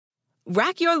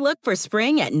Rack your look for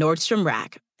spring at Nordstrom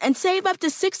Rack and save up to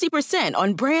 60%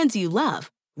 on brands you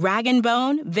love. Rag &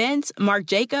 Bone, Vince, Marc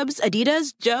Jacobs,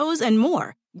 Adidas, Joe's, and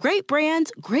more. Great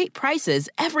brands, great prices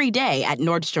every day at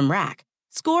Nordstrom Rack.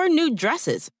 Score new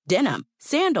dresses, denim,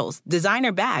 sandals,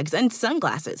 designer bags, and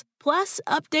sunglasses, plus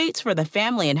updates for the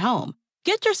family and home.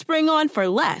 Get your spring on for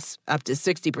less, up to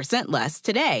 60% less,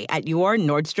 today at your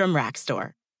Nordstrom Rack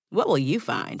store. What will you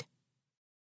find?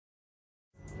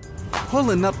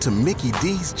 Pulling up to Mickey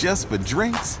D's just for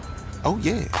drinks? Oh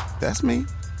yeah, that's me.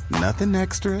 Nothing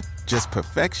extra, just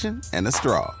perfection and a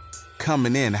straw.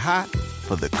 Coming in hot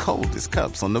for the coldest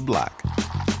cups on the block.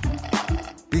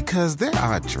 Because there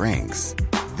are drinks.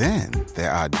 Then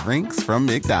there are drinks from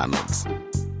McDonald's.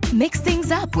 Mix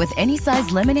things up with any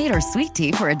size lemonade or sweet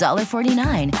tea for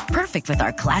 $1.49. Perfect with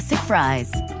our classic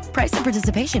fries. Price and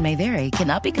participation may vary.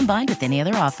 Cannot be combined with any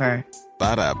other offer.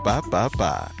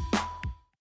 Ba-da-ba-ba-ba.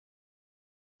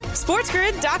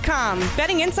 SportsGrid.com.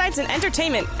 Betting insights and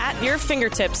entertainment at your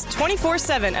fingertips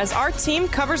 24/7 as our team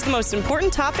covers the most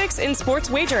important topics in sports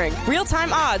wagering.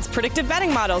 Real-time odds, predictive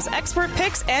betting models, expert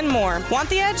picks, and more. Want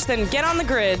the edge? Then get on the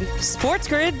grid.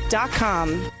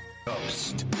 SportsGrid.com.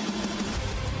 Ghost.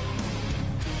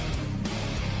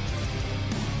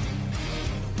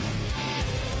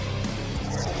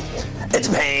 It's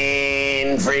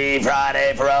pain-free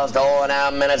Friday. Pharrell's doling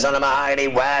out minutes on the mahogany,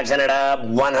 waxing it up.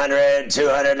 100,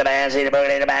 200, the bad seed, the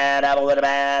boogie, the bad apple with a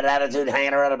bad attitude,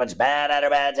 hanging around a bunch of bad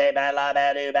attitude, bad tape, bad lie,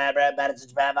 bad do, bad breath, bad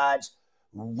attitude, bad vibes.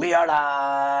 We are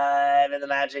live in the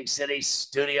Magic City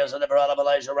studios of the Pharrell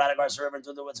Appalachia, right across the river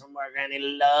through the woods from where Granny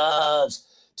loves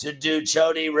to do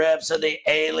chody rips of the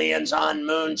aliens on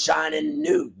moonshine in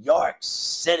New York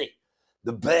City.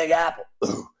 The Big Apple.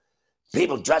 Ooh.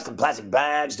 People dressed in plastic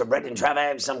bags, directing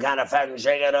traffic, some kind of fashion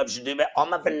shake-it-up should do. All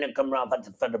my friends come around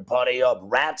for the party up.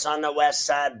 Rats on the west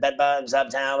side, bedbugs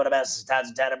uptown with the best times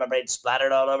of tattered, my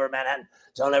splattered all over Manhattan.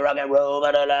 It's only rock and roll,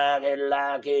 but I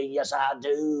like it, yes I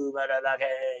do, but I like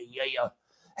it, yeah.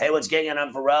 Hey, what's gigging?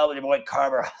 I'm Pharrell with your boy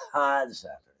Carver High this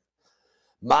afternoon.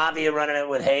 Mafia running it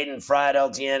with Hayden Fried,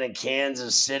 LTN in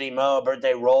Kansas City. Mo,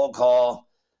 birthday roll call.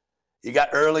 You got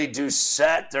Early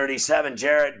Doucette, 37,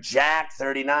 Jarrett Jack,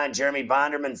 39, Jeremy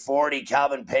Bonderman, 40,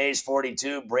 Calvin Pace,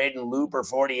 42, Braden Looper,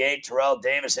 48, Terrell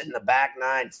Davis hitting the back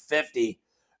nine, 50,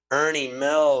 Ernie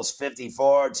Mills,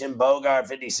 54, Tim Bogart,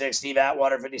 56, Steve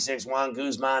Atwater, 56, Juan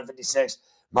Guzman, 56,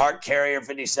 Mark Carrier,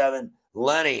 57,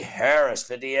 Lenny Harris,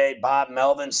 58, Bob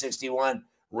Melvin, 61,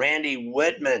 Randy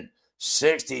Whitman,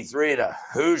 63, the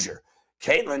Hoosier,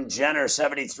 Caitlyn Jenner,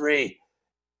 73,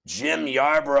 Jim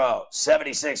Yarbrough,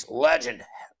 76, legend,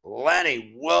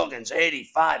 Lenny Wilkins,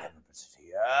 85.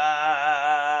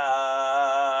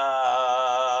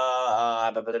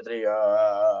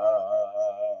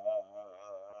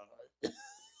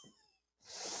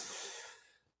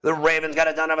 The Ravens got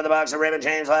it done over the Bucs. The Raven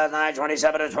changed last night,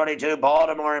 27-22.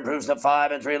 Baltimore improves to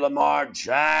 5-3. Lamar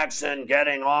Jackson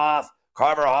getting off.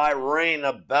 Carver High ringing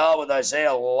the bell with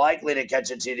Isaiah likely to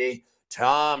catch a TD.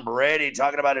 Tom Brady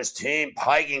talking about his team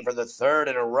piking for the third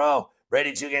in a row.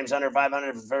 Brady 2 games under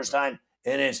 500 for the first time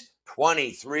in his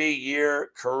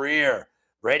 23-year career.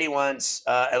 Brady wants,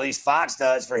 at least Fox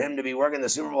does, for him to be working the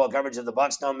Super Bowl coverage if the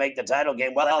Bucs don't make the title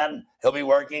game. Well, then he'll be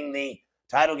working the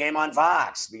title game on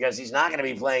Fox because he's not going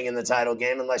to be playing in the title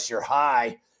game unless you're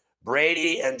high.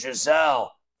 Brady and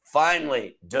Giselle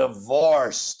finally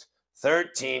divorced.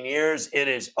 13 years, it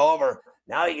is over.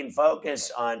 Now he can focus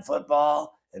on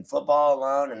football and football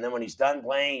alone, and then when he's done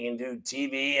playing, he can do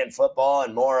TV and football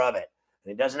and more of it.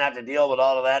 And he doesn't have to deal with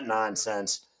all of that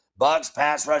nonsense. Bucs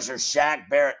pass rusher Shaq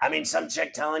Barrett. I mean, some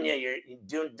chick telling you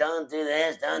don't do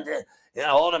this, don't do,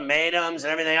 ultimatums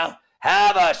and everything else.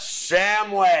 Have a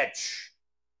sandwich.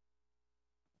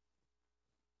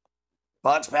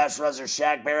 Bucs pass rusher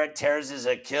Shaq Barrett tears his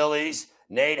Achilles.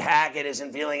 Nate Hackett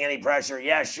isn't feeling any pressure.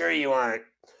 Yeah, sure you aren't.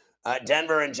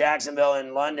 Denver and Jacksonville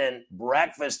in London,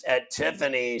 breakfast at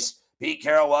Tiffany's. Pete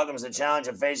Carroll welcomes the challenge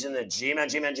of facing the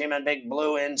G-Man Big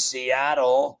Blue in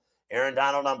Seattle. Aaron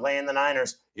Donald on playing the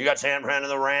Niners. You got San Fran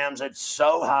and the Rams at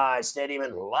SoHi Stadium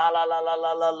in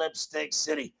Lipstick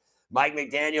City. Mike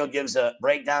McDaniel gives a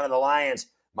breakdown of the Lions.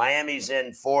 Miami's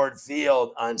in Ford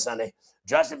Field on Sunday.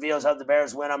 Justin Fields helped the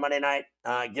Bears win on Monday night.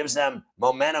 Gives them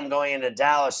momentum going into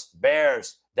Dallas.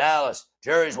 Bears, Dallas,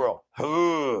 Jerry's World.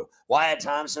 Ooh. Wyatt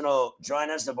Thompson will join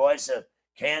us, the voice of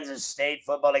Kansas State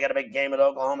football. They got a big game with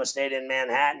Oklahoma State in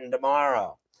Manhattan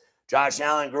tomorrow. Josh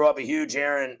Allen grew up a huge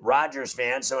Aaron Rodgers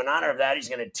fan, so in honor of that, he's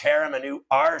going to tear him a new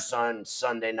arse on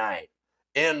Sunday night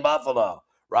in Buffalo.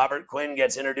 Robert Quinn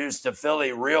gets introduced to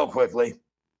Philly real quickly.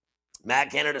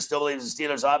 Matt Canada still believes the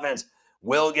Steelers' offense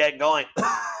will get going.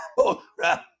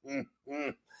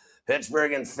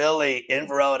 Pittsburgh and Philly in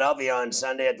for Philadelphia on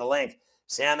Sunday at the Link.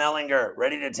 Sam Ehlinger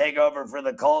ready to take over for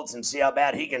the Colts and see how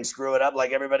bad he can screw it up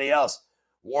like everybody else.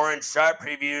 Warren Sharp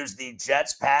previews the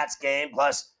Jets-Pats game,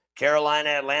 plus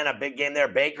Carolina-Atlanta, big game there.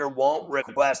 Baker won't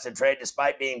request a trade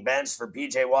despite being benched for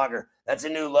P.J. Walker. That's a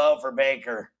new low for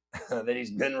Baker, that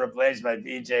he's been replaced by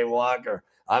P.J. Walker.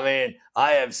 I mean,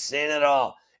 I have seen it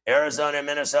all. Arizona,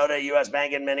 Minnesota, U.S.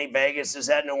 Bank and Mini. Vegas is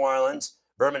at New Orleans.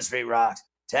 Bourbon Street rocks.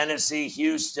 Tennessee,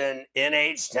 Houston, in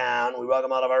H-Town. We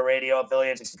welcome all of our radio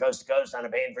affiliates coast to coast on a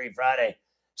pain-free Friday.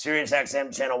 Sirius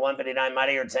XM channel 159,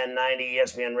 Mightier 1090,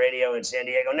 ESPN Radio in San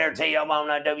Diego. Near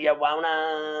Tijuana,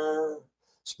 Tijuana.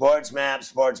 Sports Map,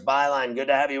 Sports Byline. Good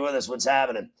to have you with us. What's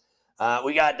happening?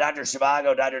 We got Dr.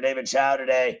 Shivago, Dr. David Chow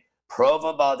today. Pro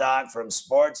football doc from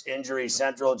Sports Injury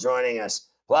Central joining us.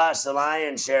 Plus, the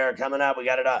Lion's Share coming up. We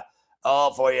got it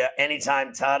all for you.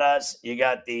 Anytime Tadas. You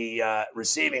got the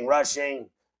receiving, rushing,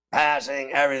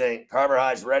 passing, everything. Carver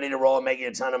High's ready to roll and make you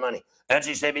a ton of money.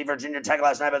 NC State beat Virginia Tech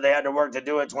last night, but they had to work to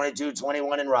do it.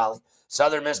 22-21 in Raleigh.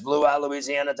 Southern Miss blew out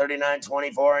Louisiana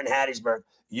 39-24 in Hattiesburg.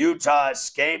 Utah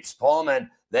escapes Pullman.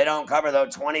 They don't cover, though,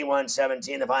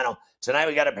 21-17 the final. Tonight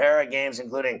we got a pair of games,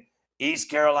 including East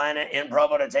Carolina in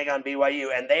Provo to take on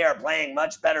BYU, and they are playing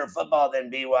much better football than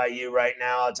BYU right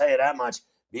now. I'll tell you that much.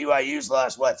 BYU's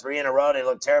lost, 3 in a row? They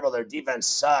look terrible. Their defense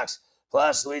sucks.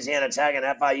 Plus, Louisiana Tech and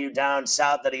FIU down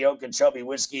south of the Okeechobee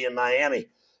Whiskey in Miami.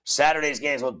 Saturday's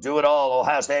games will do it all.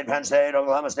 Ohio State, Penn State,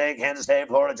 Oklahoma State, Kansas State,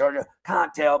 Florida, Georgia,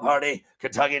 cocktail party.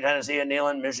 Kentucky, Tennessee, and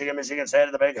Neyland, Michigan State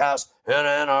at the Big House in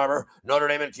Ann Arbor. Notre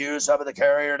Dame and Cuse up at the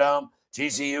Carrier Dome.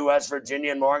 TCU, West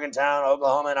Virginia, and Morgantown,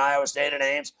 Oklahoma and Iowa State and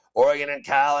Ames, Oregon and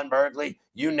Cal and Berkeley.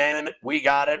 You name it, we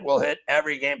got it. We'll hit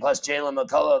every game, plus Jalen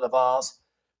McCullough of the Falls.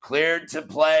 Cleared to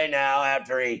play now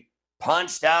after he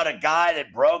punched out a guy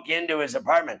that broke into his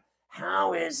apartment.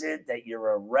 How is it that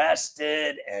you're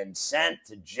arrested and sent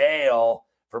to jail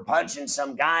for punching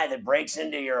some guy that breaks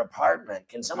into your apartment?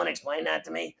 Can someone explain that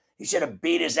to me? He should have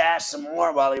beat his ass some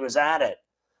more while he was at it.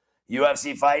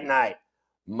 UFC Fight Night.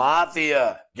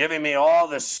 Mafia giving me all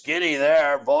the skinny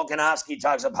there. Volkanovski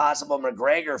talks a possible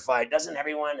McGregor fight. Doesn't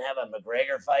everyone have a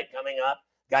McGregor fight coming up?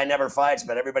 Guy never fights,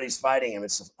 but everybody's fighting him.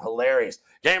 It's hilarious.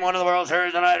 Game 1 of the World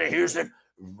Series tonight in Houston.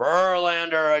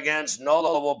 Verlander against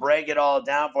Nola. Will break it all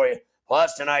down for you.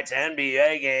 Plus tonight's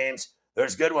NBA games.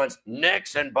 There's good ones.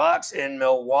 Knicks and Bucks in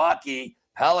Milwaukee.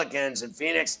 Pelicans and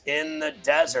Phoenix in the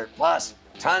desert. Plus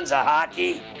tons of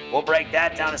hockey. We'll break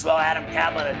that down as well. Adam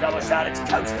Kaplan, a double shot. It's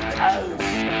coast to coast.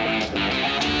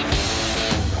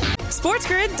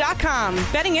 SportsGrid.com.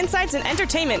 Betting insights and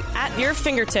entertainment at your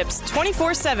fingertips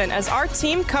 24/7 as our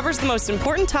team covers the most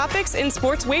important topics in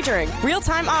sports wagering.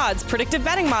 Real-time odds, predictive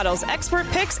betting models, expert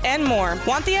picks, and more.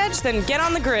 Want the edge? Then get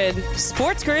on the grid.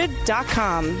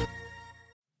 SportsGrid.com.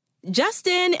 Just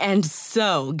in and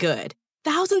so good.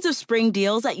 Thousands of spring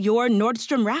deals at your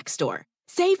Nordstrom Rack store.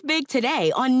 Save big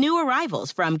today on new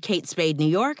arrivals from Kate Spade New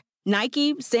York,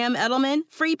 Nike, Sam Edelman,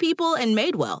 Free People, and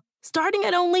Madewell, starting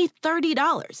at only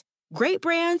 $30. Great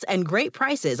brands and great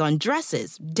prices on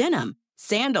dresses, denim,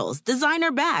 sandals,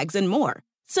 designer bags, and more.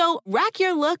 So rack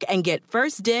your look and get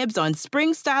first dibs on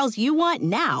spring styles you want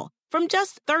now from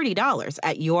just $30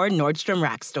 at your Nordstrom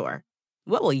Rack store.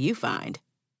 What will you find?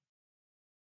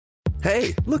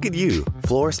 Hey, look at you.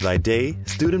 Florist by day,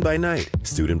 student by night.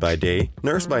 Student by day,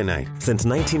 nurse by night. Since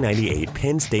 1998,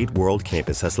 Penn State World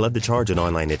Campus has led the charge in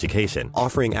online education,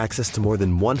 offering access to more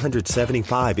than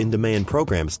 175 in-demand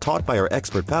programs taught by our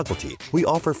expert faculty. We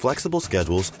offer flexible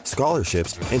schedules,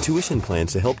 scholarships, and tuition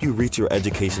plans to help you reach your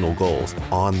educational goals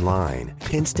online.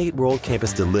 Penn State World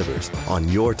Campus delivers on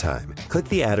your time. Click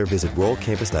the ad or visit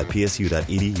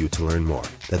worldcampus.psu.edu to learn more.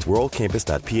 That's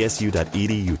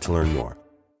worldcampus.psu.edu to learn more.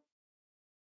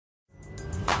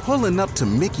 Pulling up to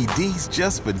Mickey D's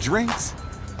just for drinks?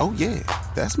 Oh yeah,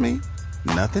 that's me.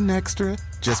 Nothing extra,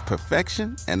 just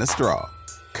perfection and a straw.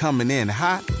 Coming in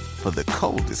hot for the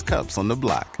coldest cups on the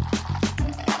block.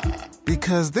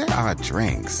 Because there are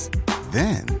drinks.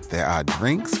 Then there are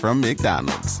drinks from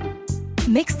McDonald's.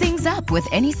 Mix things up with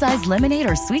any size lemonade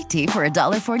or sweet tea for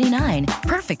 $1.49.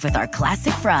 Perfect with our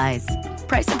classic fries.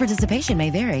 Price and participation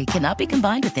may vary. Cannot be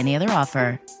combined with any other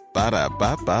offer.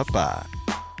 Ba-da-ba-ba-ba.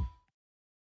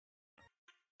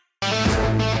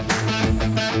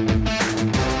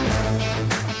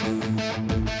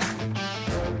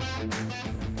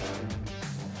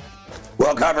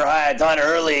 Well, Carver High, I thought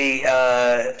early,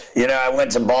 I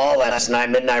went to ball last night,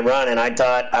 midnight run, and I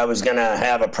thought I was going to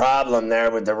have a problem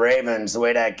there with the Ravens, the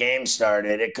way that game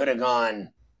started. It could have gone,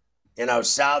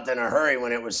 south in a hurry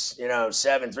when it was,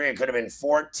 7-3. It could have been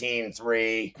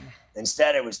 14-3.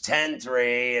 Instead, it was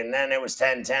 10-3, and then it was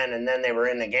 10-10, and then they were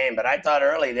in the game. But I thought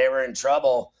early they were in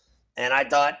trouble, and I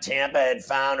thought Tampa had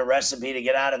found a recipe to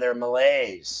get out of their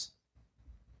malaise.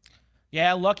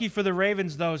 Yeah, lucky for the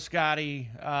Ravens, though, Scotty.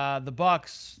 The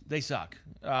Bucs, they suck.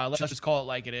 Let's just call it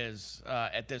like it is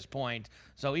at this point.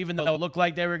 So even though it looked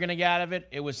like they were going to get out of it,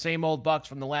 it was same old Bucs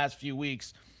from the last few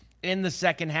weeks. In the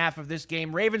second half of this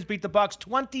game, Ravens beat the Bucs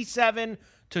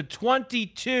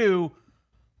 27-22.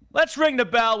 Let's ring the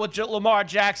bell with Lamar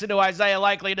Jackson to Isaiah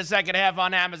Likely in the second half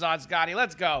on Amazon, Scotty.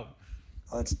 Let's go.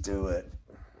 Let's do it.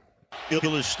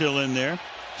 Hill is still in there.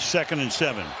 2nd and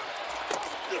 7.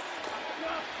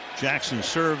 Jackson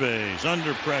surveys,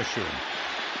 under pressure.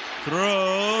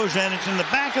 Throws, and it's in the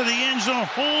back of the end zone.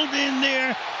 Hold in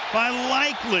there by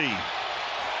Likely.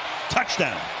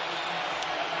 Touchdown.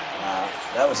 Wow,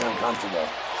 that was uncomfortable.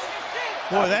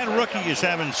 Boy, that rookie is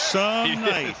having some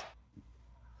night.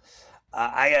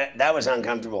 That was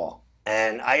uncomfortable.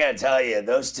 And I got to tell you,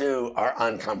 those two are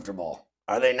uncomfortable.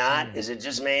 Are they not? Is it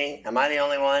just me? Am I the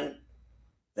only one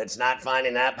that's not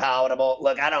finding that palatable?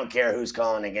 Look, I don't care who's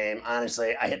calling the game.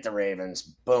 Honestly, I hit the Ravens.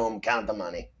 Boom, count the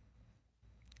money.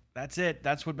 That's it.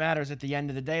 That's what matters at the end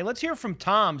of the day. Let's hear from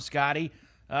Tom, Scotty.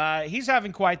 He's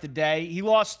having quite the day. He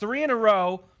lost 3 in a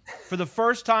row for the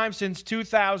first time since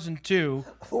 2002.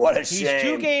 What a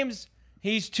shame.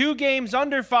 He's 2 games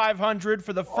under 500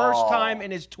 for the first time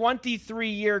in his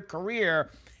 23-year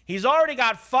career. He's already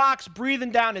got Fox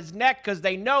breathing down his neck because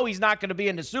they know he's not going to be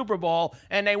in the Super Bowl,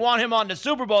 and they want him on the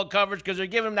Super Bowl coverage because they're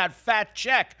giving him that fat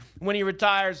check when he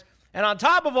retires. And on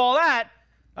top of all that,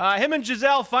 him and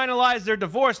Giselle finalized their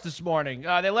divorce this morning.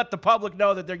 They let the public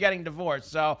know that they're getting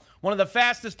divorced. So one of the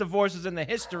fastest divorces in the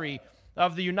history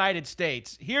of the United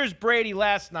States. Here's Brady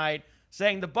last night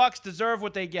saying the Bucs deserve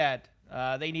what they get.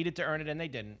 They needed to earn it, and they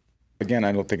didn't. Again,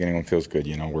 I don't think anyone feels good.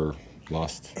 We're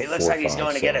lost. He looks like he's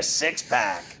going to get a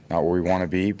 6-pack. Not where we want to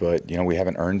be, but we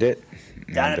haven't earned it.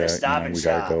 Down at the Stop and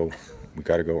Shop. We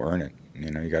got to go earn it.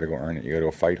 You got to go earn it. You got to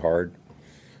go fight hard,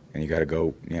 and you got to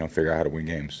go, figure out how to win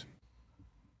games.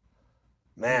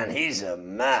 Man, he's a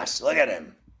mess. Look at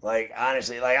him. Like,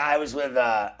 honestly, I was with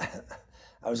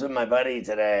my buddy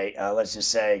today. Let's just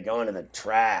say going to the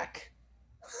track,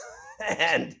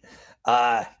 and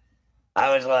I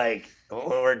was like, when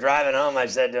we're driving home, I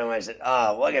said to him,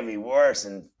 what could be worse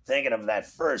than thinking of that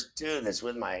first dude that's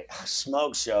with my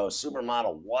smoke show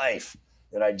supermodel wife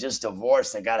that I just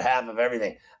divorced that got half of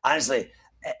everything. Honestly,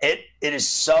 it is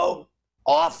so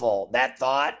awful, that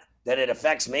thought, that it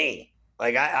affects me.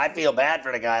 Like, I feel bad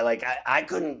for the guy. Like, I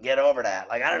couldn't get over that.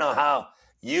 Like, I don't know how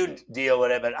you deal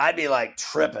with it, but I'd be like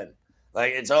tripping.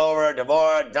 Like, it's over,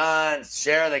 divorce, done,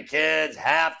 share the kids,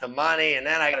 half the money, and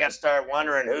then I got to start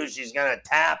wondering who she's going to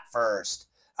tap first.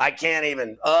 I can't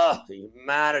even, the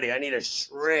humanity, I need a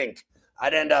shrink.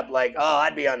 I'd end up like,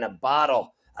 I'd be on the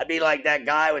bottle. I'd be like that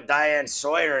guy with Diane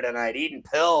Sawyer tonight, eating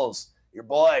pills, your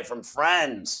boy from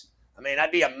Friends. I mean,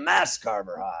 I'd be a mess,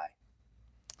 Carver High.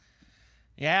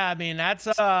 Yeah, I mean, that's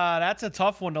a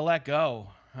tough one to let go.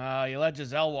 You let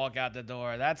Giselle walk out the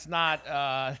door. That's not,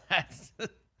 that's...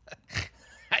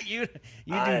 You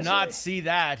do not see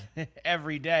that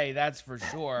every day, that's for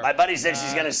sure. My buddy said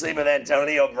she's going to sleep with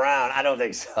Antonio Brown. I don't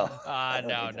think so.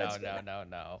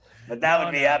 No. But that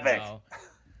would be epic. No.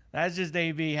 That's just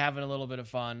AB having a little bit of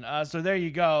fun. So there you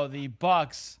go. The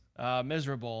Bucs,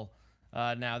 miserable.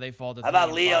 Now they fall to. How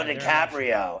about Leo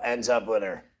DiCaprio ends up with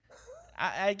her?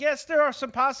 I guess there are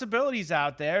some possibilities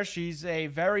out there. She's a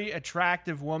very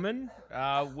attractive woman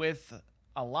with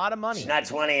a lot of money. She's not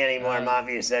 20 anymore,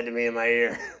 Mafia said to me in my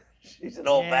ear. She's an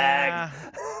old bag.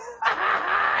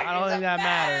 I don't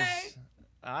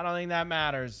think that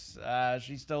matters.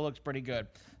 She still looks pretty good.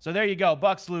 So there you go.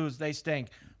 Bucs lose. They stink.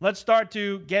 Let's start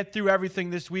to get through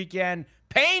everything this weekend.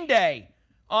 Pain Day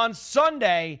on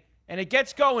Sunday, and it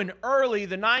gets going early,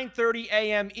 the 9:30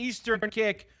 a.m. Eastern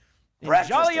kick in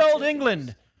jolly old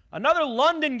England. Another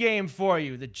London game for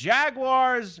you. The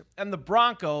Jaguars and the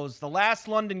Broncos, the last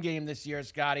London game this year,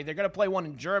 Scotty. They're going to play one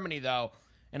in Germany, though,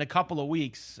 in a couple of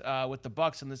weeks with the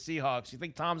Bucs and the Seahawks. You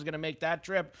think Tom's going to make that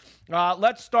trip?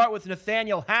 Let's start with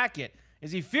Nathaniel Hackett.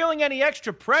 Is he feeling any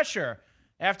extra pressure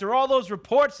after all those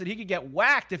reports that he could get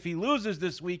whacked if he loses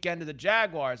this weekend to the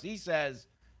Jaguars? He says,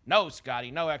 no, Scotty,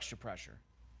 no extra pressure.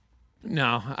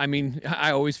 No, I mean, I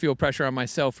always feel pressure on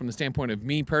myself from the standpoint of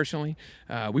me personally.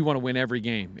 We want to win every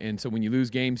game. And so when you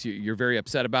lose games, you're very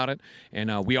upset about it.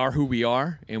 And we are who we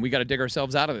are, and we got to dig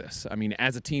ourselves out of this. I mean,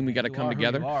 as a team, we got to come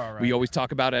together. Right. We always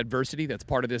talk about adversity. That's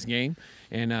part of this game.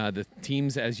 And the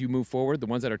teams, as you move forward, the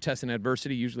ones that are testing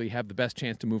adversity usually have the best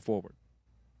chance to move forward.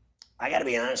 I got to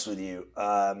be honest with you.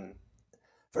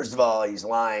 First of all, he's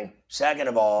lying. Second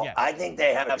of all, I think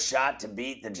they have a shot to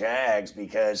beat the Jags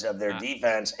because of their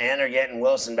defense, and they're getting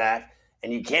Wilson back.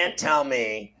 And you can't tell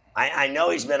me – I know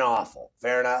he's been awful,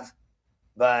 fair enough,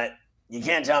 but you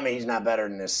can't tell me he's not better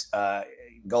than this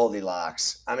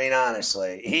Goldilocks. I mean,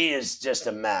 honestly, he is just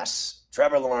a mess.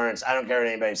 Trevor Lawrence, I don't care what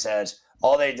anybody says.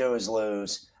 All they do is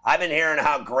lose. I've been hearing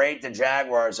how great the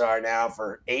Jaguars are now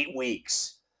for 8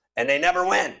 weeks, and they never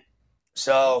win.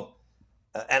 So,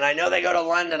 and I know they go to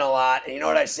London a lot, and you know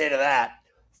what I say to that?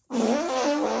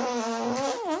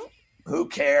 Who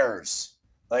cares?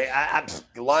 Like,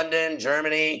 London,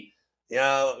 Germany,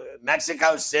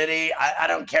 Mexico City, I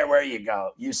don't care where you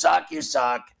go. You suck, you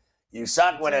suck. You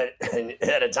suck when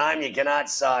at a time you cannot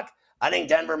suck. I think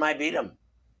Denver might beat them.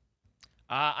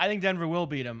 I think Denver will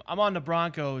beat them. I'm on the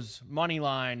Broncos money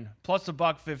line plus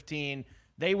 $1.15.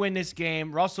 They win this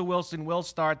game. Russell Wilson will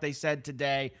start, they said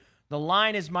today. The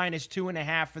line is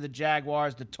 -2.5 for the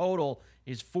Jaguars. The total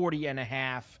is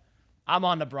 40.5. I'm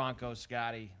on the Broncos,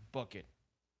 Scotty. Book it.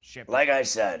 Ship it. Like I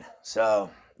said. So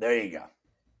there you go.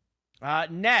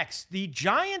 Next, the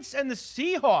Giants and the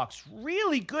Seahawks.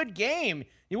 Really good game.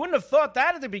 You wouldn't have thought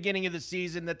that at the beginning of the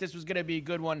season, that this was going to be a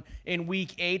good one in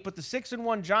Week 8. But the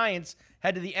 6-1 Giants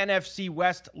head to the NFC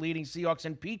West leading Seahawks.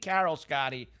 And Pete Carroll,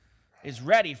 Scotty, is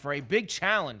ready for a big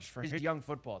challenge for his young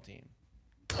football team.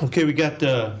 Okay, we got,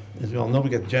 as we all know, we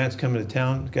got the Giants coming to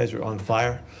town. The guys are on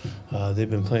fire. They've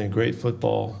been playing great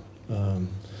football.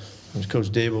 Coach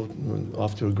Dable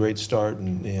off to a great start,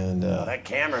 and that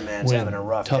cameraman's having a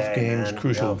rough tough day, games, man.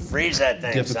 crucial, freeze that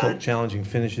thing, difficult, son. challenging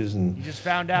finishes, and you just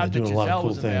found out doing that a lot of Giselle cool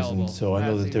was things. available. And so I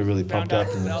know that they're really pumped up,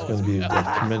 and it's going to be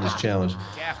a tremendous challenge.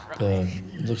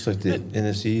 It looks like the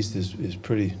NFC East is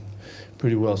pretty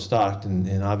well stocked,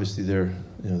 and obviously they're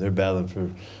battling for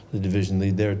the division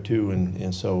lead there too,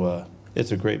 and so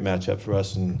it's a great matchup for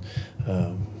us, and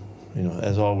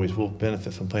as always, we'll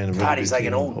benefit from playing a really God, good he's like team.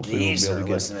 an old Hopefully we'll be geezer able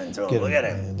to listening to him. Look at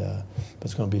him. And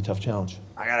it's going to be a tough challenge.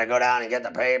 I got to go down and get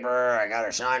the paper. I got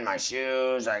to shine my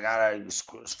shoes. I got to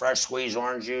fresh squeeze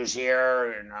orange juice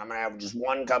here. And I'm going to have just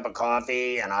 1 cup of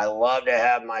coffee. And I love to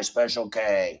have my Special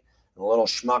K. The little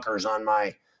schmuckers on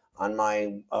my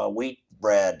wheat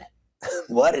bread.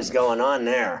 What is going on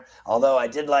there? Although I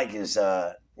did like his,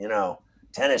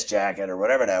 tennis jacket or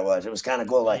whatever that was. It was kind of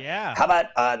cool. Like, how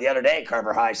about the other day,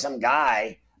 Carver High, some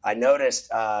guy, I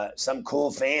noticed some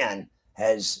cool fan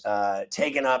has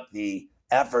taken up the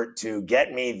effort to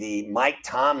get me the Mike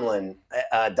Tomlin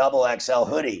double XL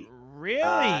hoodie. Really?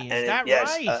 Is that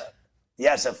right?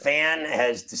 Yes, a fan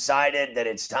has decided that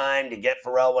it's time to get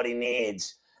Pharrell what he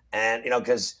needs. And,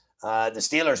 because the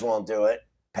Steelers won't do it.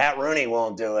 Pat Rooney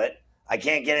won't do it. I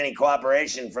can't get any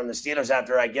cooperation from the Steelers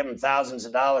after I give them thousands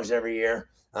of dollars every year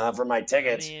for my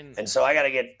tickets. And so I got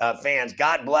to get fans.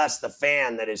 God bless the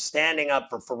fan that is standing up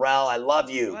for Pharrell. I love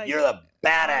you. You're the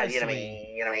badass.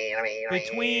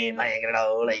 Between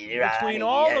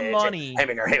all the money,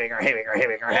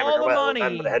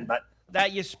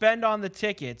 that you spend on the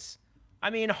tickets, I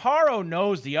mean, Haro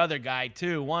knows the other guy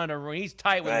too. He's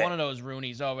tight with one of those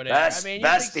Roonies over there. You think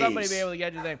somebody be able to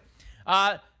get you there?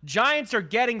 Giants are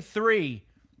getting 3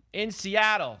 in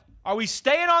Seattle. Are we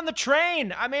staying on the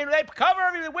train? I mean, they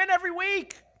win every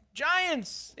week.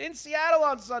 Giants in Seattle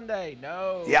on Sunday.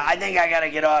 No. Yeah, I think I got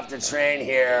to get off the train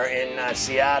here in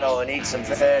Seattle and eat some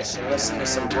fish and listen to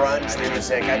some grunge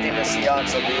music. I think the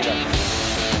Seahawks will beat them.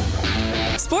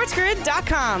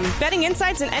 SportsGrid.com. Betting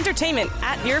insights and entertainment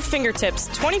at your fingertips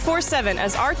 24/7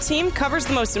 as our team covers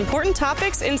the most important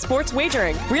topics in sports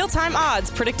wagering. Real-time odds,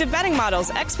 predictive betting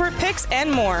models, expert picks,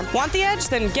 and more. Want the edge?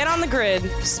 Then get on the grid.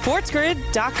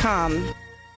 SportsGrid.com.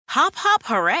 Hop, hop,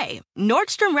 hooray!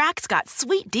 Nordstrom Rack's got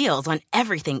sweet deals on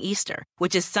everything Easter,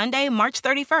 which is Sunday, March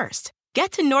 31st.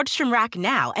 Get to Nordstrom Rack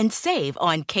now and save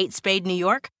on Kate Spade New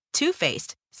York, Too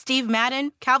Faced, Steve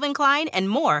Madden, Calvin Klein, and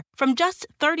more from just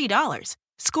 $30.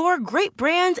 Score great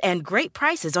brands and great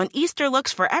prices on Easter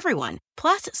looks for everyone,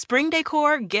 plus spring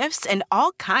decor, gifts, and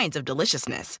all kinds of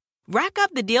deliciousness. Rack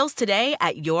up the deals today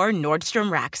at your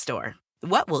Nordstrom Rack store.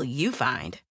 What will you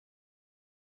find?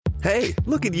 Hey,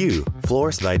 look at you.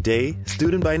 Florist by day,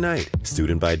 student by night.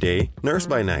 Student by day, nurse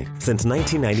by night. Since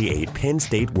 1998, Penn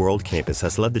State World Campus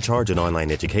has led the charge in online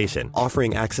education,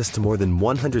 offering access to more than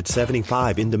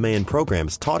 175 in-demand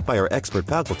programs taught by our expert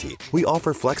faculty. We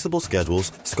offer flexible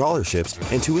schedules, scholarships,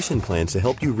 and tuition plans to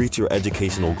help you reach your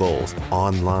educational goals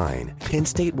online. Penn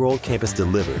State World Campus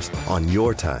delivers on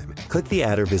your time. Click the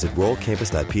ad or visit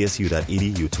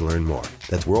worldcampus.psu.edu to learn more.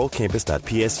 That's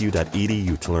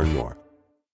worldcampus.psu.edu to learn more.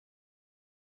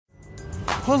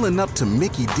 Pulling up to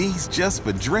Mickey D's just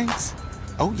for drinks?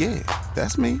 Oh yeah,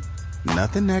 that's me.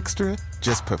 Nothing extra,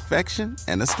 just perfection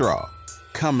and a straw.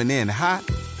 Coming in hot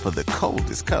for the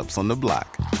coldest cups on the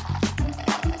block.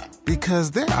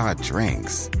 Because there are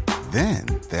drinks. Then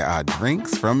there are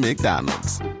drinks from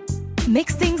McDonald's.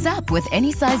 Mix things up with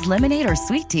any size lemonade or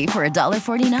sweet tea for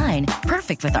 $1.49.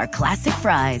 Perfect with our classic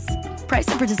fries. Price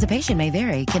and participation may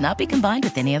vary. Cannot be combined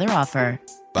with any other offer.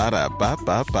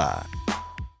 Ba-da-ba-ba-ba.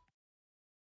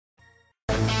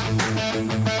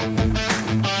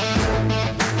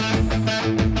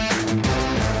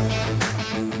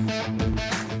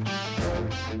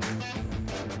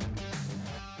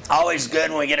 Always good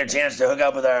when we get a chance to hook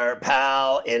up with our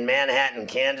pal in Manhattan,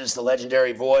 Kansas, the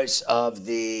legendary voice of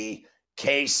the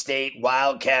K-State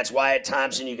Wildcats, Wyatt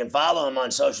Thompson. You can follow him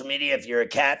on social media if you're a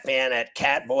Cat fan at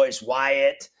Cat Voice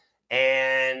Wyatt.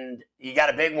 And you got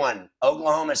a big one,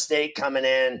 Oklahoma State coming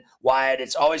in. Wyatt,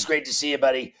 it's always great to see you,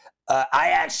 buddy. I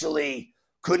actually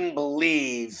couldn't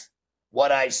believe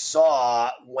what I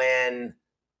saw when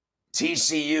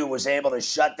TCU was able to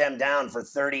shut them down for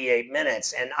 38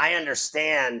 minutes. And I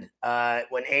understand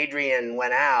when Adrian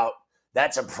went out,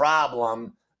 that's a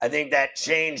problem. I think that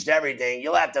changed everything.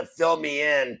 You'll have to fill me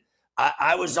in.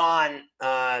 I was on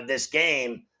this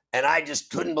game, and I just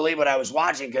couldn't believe what I was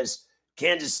watching because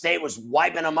Kansas State was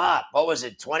wiping them up. What was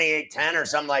it, 28-10 or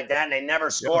something like that, and they never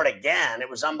scored again. It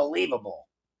was unbelievable.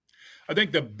 I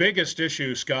think the biggest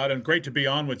issue, Scott, and great to be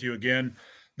on with you again,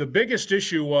 the biggest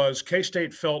issue was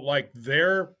K-State felt like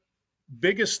their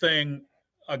biggest thing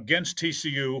against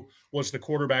TCU was the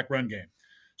quarterback run game.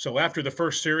 So after the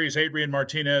first series, Adrian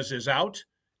Martinez is out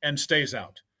and stays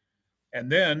out.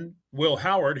 And then Will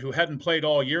Howard, who hadn't played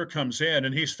all year, comes in,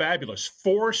 and he's fabulous.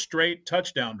 4 straight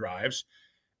touchdown drives.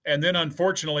 And then,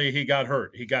 unfortunately, he got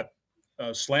hurt. He got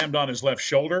slammed on his left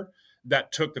shoulder.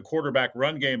 That took the quarterback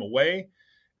run game away.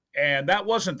 And that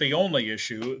wasn't the only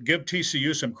issue. Give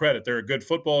TCU some credit. They're a good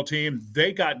football team.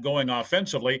 They got going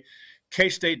offensively.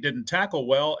 K-State didn't tackle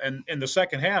well. And in the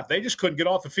second half, they just couldn't get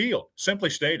off the field, simply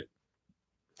stated.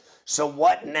 So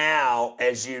what now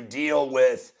as you deal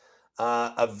with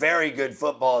a very good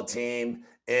football team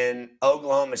in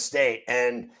Oklahoma State?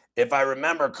 And if I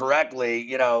remember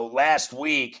correctly, last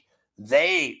week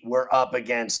they were up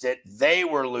against it. They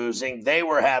were losing. They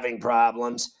were having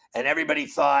problems. And everybody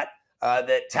thought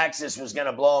that Texas was going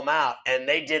to blow them out. And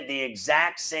they did the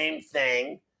exact same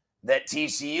thing that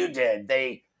TCU did.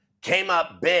 They came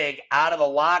up big out of the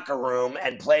locker room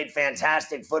and played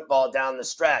fantastic football down the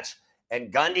stretch.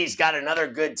 And Gundy's got another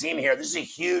good team here. This is a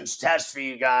huge test for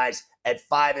you guys at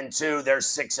 5-2. They're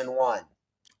 6-1.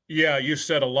 Yeah, you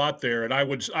said a lot there. And I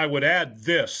would add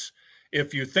this.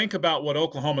 If you think about what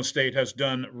Oklahoma State has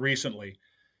done recently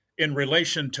in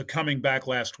relation to coming back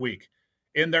last week,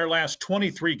 in their last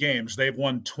 23 games, they've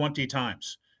won 20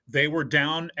 times. They were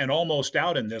down and almost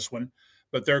out in this one,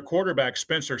 but their quarterback,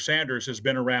 Spencer Sanders, has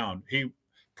been around. He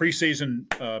preseason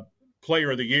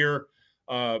player of the year,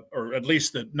 or at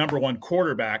least the number one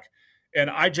quarterback. And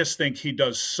I just think he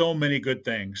does so many good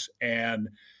things. And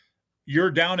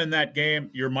you're down in that game,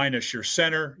 you're minus your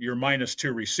center, you're minus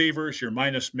 2 receivers, you're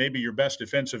minus maybe your best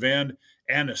defensive end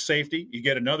and a safety. You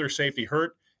get another safety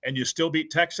hurt, and you still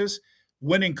beat Texas.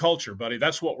 Winning culture, buddy.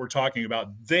 That's what we're talking about.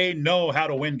 They know how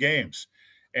to win games.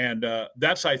 And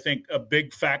that's, I think, a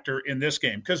big factor in this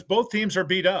game because both teams are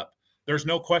beat up. There's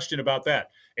no question about that.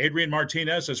 Adrian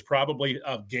Martinez is probably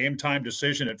a game-time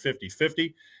decision at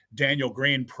 50-50. Daniel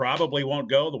Green probably won't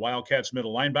go, the Wildcats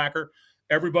middle linebacker.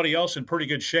 Everybody else in pretty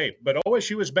good shape. But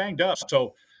OSU is banged up.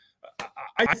 So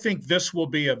I think this will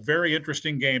be a very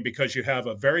interesting game because you have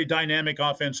a very dynamic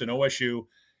offense in OSU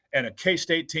and a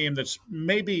K-State team that's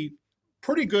maybe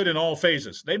pretty good in all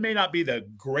phases. They may not be the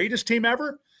greatest team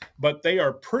ever, but they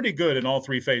are pretty good in all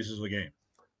 3 phases of the game.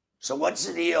 So what's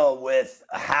the deal with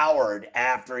Howard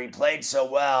after he played so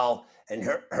well and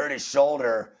hurt his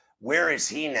shoulder? Where is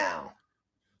he now?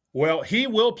 Well, he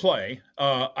will play.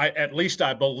 At least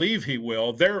I believe he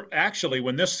will. They're actually,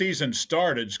 when this season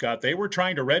started, Scott, they were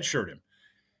trying to redshirt him.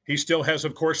 He still has,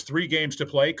 of course, 3 games to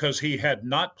play because he had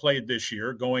not played this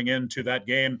year going into that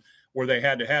game where they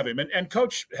had to have him. And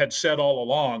Coach had said all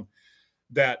along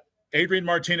that Adrian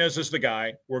Martinez is the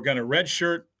guy. We're going to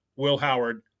redshirt Will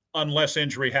Howard unless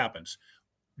injury happens.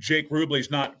 Jake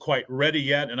Rubley's not quite ready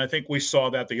yet, and I think we saw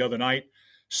that the other night.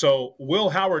 So Will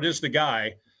Howard is the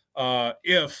guy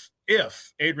if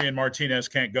Adrian Martinez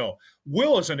can't go.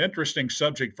 Will is an interesting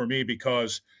subject for me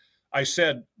because I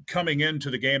said coming into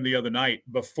the game the other night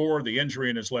before the injury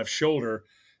in his left shoulder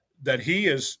that he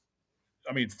is –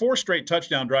 4 straight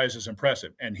touchdown drives is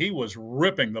impressive, and he was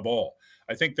ripping the ball.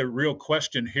 I think the real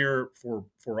question here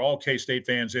for all K-State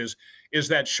fans is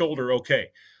that shoulder okay?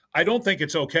 I don't think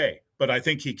it's okay, but I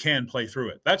think he can play through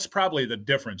it. That's probably the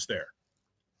difference there.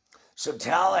 So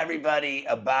tell everybody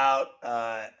about,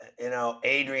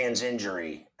 Adrian's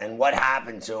injury and what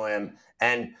happened to him.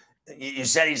 And you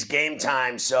said he's game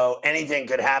time, so anything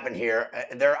could happen here.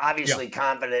 They're obviously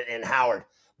confident in Howard.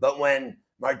 But when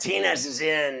Martinez is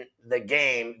in the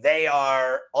game, they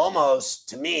are almost,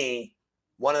 to me,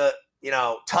 one of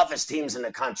the toughest teams in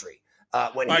the country.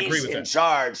 When he's in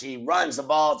charge, he runs the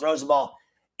ball, throws the ball.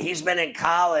 He's been in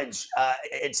college.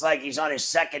 It's like he's on his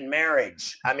second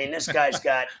marriage. I mean, this guy's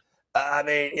got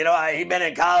he's been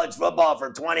in college football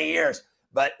for 20 years.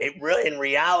 But in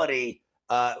reality,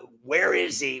 where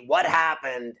is he? What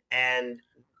happened? And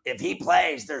if he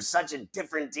plays, there's such a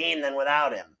different team than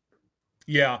without him.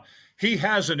 Yeah, he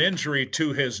has an injury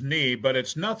to his knee, but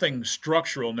it's nothing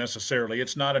structural necessarily.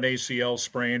 It's not an ACL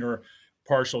sprain or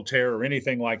partial tear or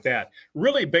anything like that.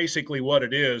 Really, basically what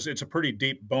it is, it's a pretty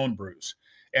deep bone bruise,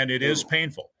 and it is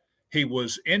painful. He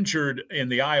was injured in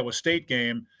the Iowa State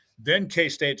game. Then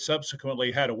K-State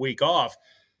subsequently had a week off.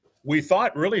 We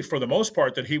thought really for the most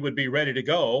part that he would be ready to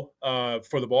go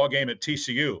for the ball game at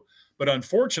TCU. But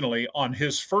unfortunately, on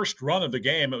his first run of the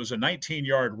game, it was a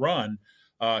 19-yard run.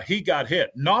 He got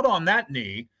hit, not on that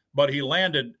knee, but he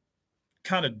landed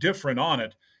kind of different on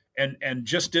it and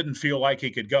just didn't feel like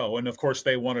he could go. And, of course,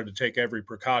 they wanted to take every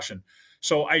precaution.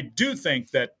 So I do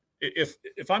think that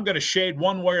if I'm going to shade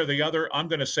one way or the other, I'm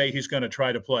going to say he's going to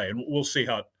try to play. And we'll see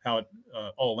how it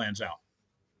all lands out.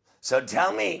 So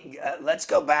tell me, let's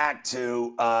go back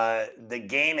to the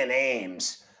game in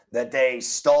Ames that they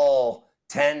stole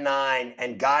 10-9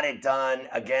 and got it done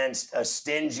against a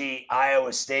stingy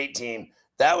Iowa State team.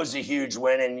 That was a huge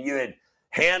win, and you had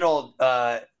handled,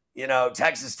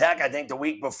 Texas Tech, I think, the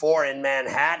week before in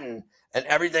Manhattan, and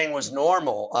everything was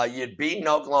normal. You'd beaten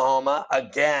Oklahoma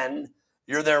again.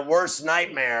 You're their worst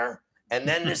nightmare, and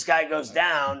then this guy goes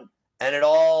down, and it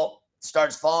all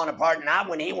starts falling apart, not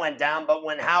when he went down, but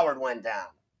when Howard went down.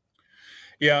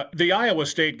 Yeah, the Iowa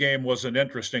State game was an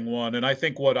interesting one, and I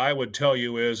think what I would tell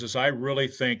you is I really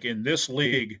think in this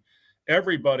league,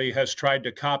 everybody has tried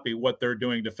to copy what they're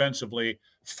doing defensively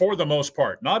for the most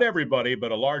part. Not everybody,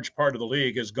 but a large part of the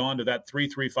league has gone to that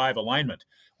 3-3-5 alignment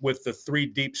with the three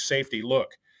deep safety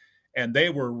look. And they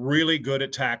were really good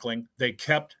at tackling. They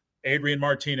kept Adrian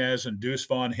Martinez and Deuce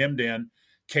Vaughn hemmed in.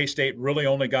 K-State really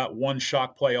only got one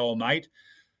shock play all night.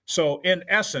 So in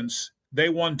essence, they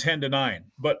won 10-9.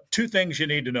 But two things you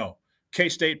need to know.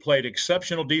 K-State played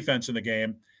exceptional defense in the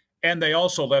game, and they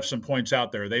also left some points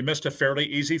out there. They missed a fairly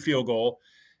easy field goal,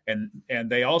 and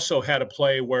they also had a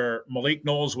play where Malik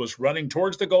Knowles was running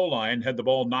towards the goal line, had the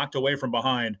ball knocked away from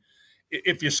behind.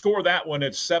 If you score that one,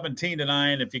 it's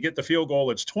 17-9. If you get the field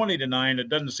goal, it's 20-9. It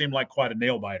doesn't seem like quite a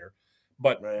nail-biter.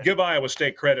 But give Iowa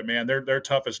State credit, man. They're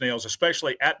tough as nails,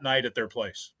 especially at night at their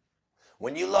place.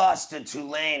 When you lost to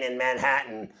Tulane in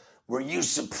Manhattan, were you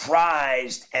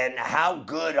surprised, and how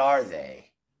good are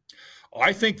they?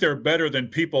 I think they're better than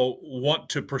people want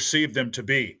to perceive them to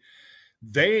be.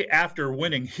 They, after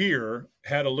winning here,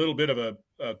 had a little bit of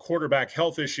a quarterback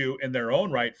health issue in their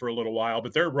own right for a little while,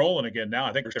 but they're rolling again now.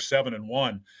 I think they're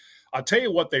 7-1. I'll tell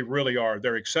you what they really are.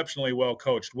 They're exceptionally well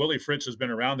coached. Willie Fritz has been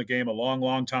around the game a long,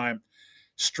 long time.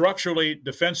 Structurally,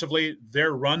 defensively,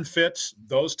 their run fits,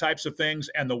 those types of things,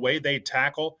 and the way they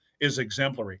tackle is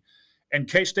exemplary. And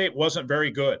K-State wasn't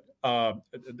very good.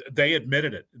 They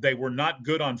admitted it. They were not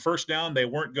good on first down. They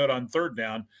weren't good on third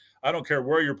down. I don't care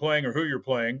where you're playing or who you're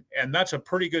playing. And that's a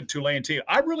pretty good Tulane team.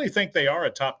 I really think they are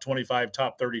a top 25,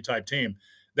 top 30 type team.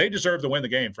 They deserve to win the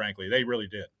game, frankly. They really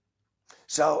did.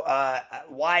 So,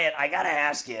 Wyatt, I got to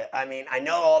ask you, I mean, I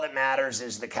know all that matters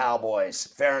is the Cowboys.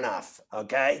 Fair enough,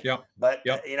 okay? Yep. But,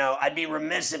 I'd be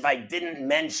remiss if I didn't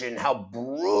mention how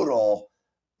brutal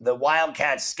the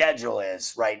Wildcats' schedule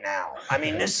is right now. I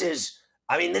mean, this is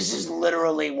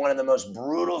literally one of the most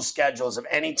brutal schedules of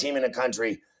any team in the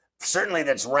country, certainly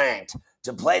that's ranked,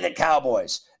 to play the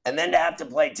Cowboys and then to have to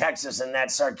play Texas in that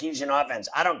Sarkisian offense.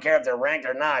 I don't care if they're ranked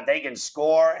or not. They can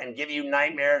score and give you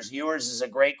nightmares. Ewers is a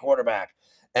great quarterback.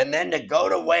 And then to go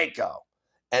to Waco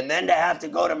and then to have to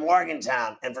go to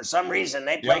Morgantown. And for some reason,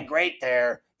 they play great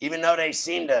there, even though they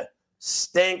seem to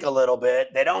stink a little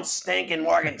bit. They don't stink in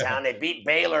Morgantown. They beat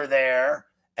Baylor there,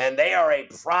 and they are a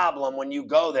problem when you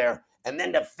go there. And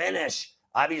then to finish,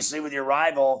 obviously, with your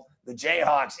rival, the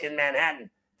Jayhawks in Manhattan.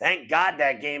 Thank God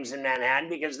that game's in Manhattan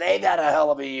because they've had a hell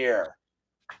of a year.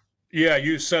 Yeah,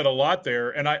 you said a lot there.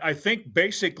 And I think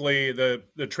basically the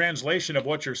translation of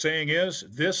what you're saying is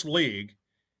this league,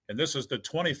 and this is the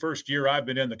 21st year I've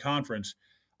been in the conference,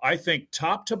 I think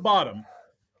top to bottom,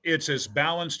 it's as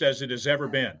balanced as it has ever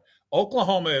been.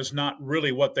 Oklahoma is not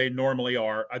really what they normally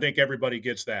are. I think everybody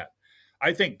gets that.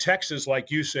 I think Texas,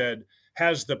 like you said,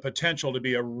 has the potential to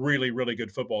be a really, really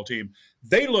good football team.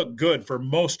 They look good for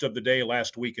most of the day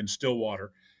last week in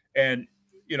Stillwater. And,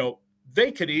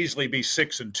 they could easily be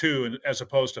 6-2 as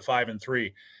opposed to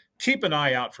 5-3. Keep an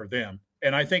eye out for them.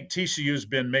 And I think TCU's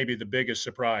been maybe the biggest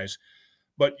surprise.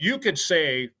 But you could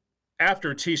say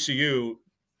after TCU,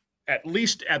 at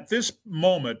least at this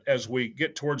moment, as we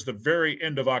get towards the very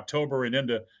end of October and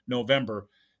into November,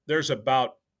 there's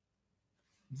about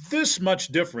this much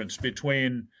difference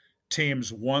between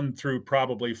teams 1 through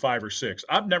probably 5 or 6.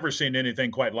 I've never seen anything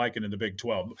quite like it in the Big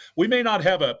 12. We may not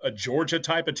have a Georgia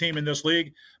type of team in this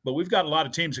league, but we've got a lot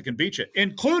of teams that can beat you,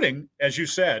 including, as you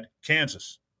said,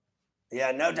 Kansas.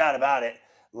 Yeah, no doubt about it.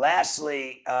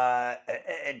 Lastly,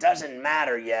 it doesn't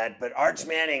matter yet, but Arch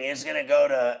Manning is going to go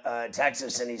to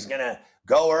Texas, and he's going to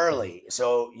go early.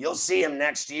 So you'll see him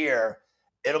next year.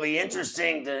 It'll be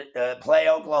interesting to play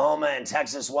Oklahoma and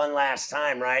Texas one last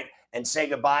time, right? And say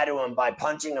goodbye to them by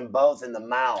punching them both in the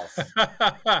mouth.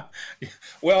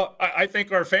 Well, I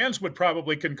think our fans would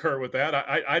probably concur with that.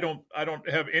 I don't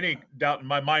have any doubt in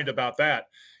my mind about that.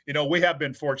 We have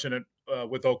been fortunate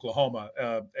with Oklahoma,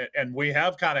 and we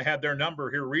have kind of had their number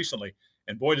here recently.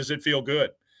 And boy, does it feel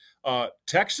good.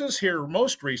 Texas here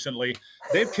most recently,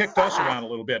 they've kicked us around a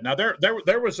little bit. Now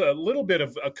there was a little bit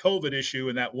of a COVID issue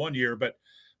in that one year, but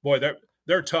boy,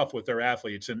 they're tough with their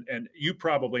athletes, and you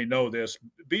probably know this.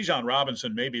 Bijan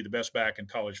Robinson may be the best back in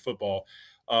college football.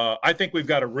 I think we've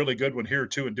got a really good one here,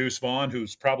 too, in Deuce Vaughn,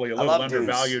 who's probably a little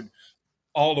undervalued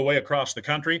all the way across the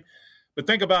country. But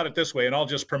think about it this way, and I'll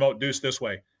just promote Deuce this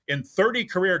way. In 30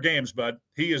 career games, Bud,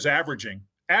 he is averaging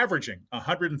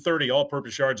 130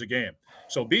 all-purpose yards a game.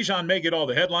 So Bijan may get all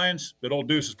the headlines, but old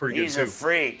Deuce is pretty good, too.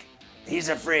 He's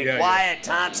a freak. Yeah, Wyatt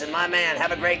Thompson, my man.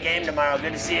 Have a great game tomorrow.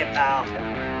 Good to see you, pal.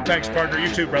 Thanks, partner.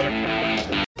 You too, brother.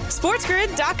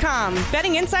 SportsGrid.com.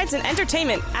 Betting insights and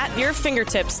entertainment at your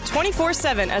fingertips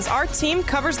 24/7 as our team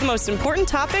covers the most important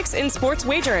topics in sports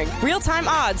wagering. Real-time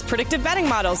odds, predictive betting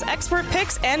models, expert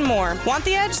picks, and more. Want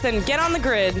the edge? Then get on the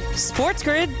grid.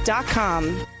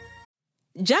 SportsGrid.com.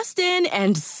 Just in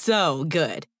and so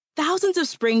good. Thousands of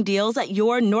spring deals at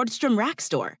your Nordstrom Rack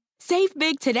store. Save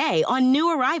big today on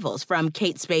new arrivals from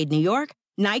Kate Spade New York,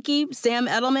 Nike, Sam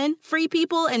Edelman, Free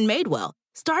People, and Madewell,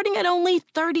 starting at only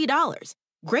 $30.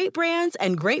 Great brands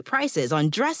and great prices on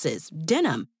dresses,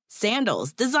 denim,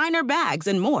 sandals, designer bags,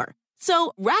 and more.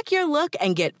 So rack your look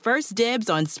and get first dibs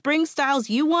on spring styles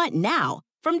you want now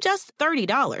from just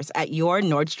 $30 at your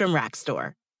Nordstrom Rack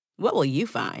store. What will you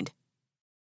find?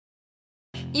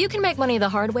 You can make money the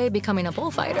hard way becoming a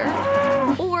bullfighter,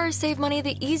 or save money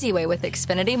the easy way with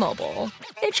Xfinity Mobile.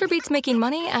 It sure beats making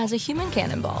money as a human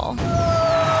cannonball.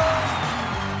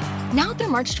 Now through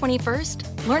March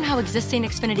 21st, learn how existing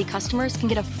Xfinity customers can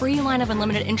get a free line of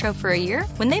unlimited intro for a year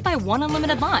when they buy one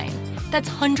unlimited line. That's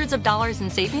hundreds of dollars in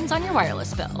savings on your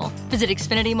wireless bill. Visit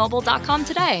XfinityMobile.com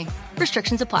today.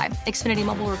 Restrictions apply. Xfinity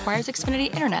Mobile requires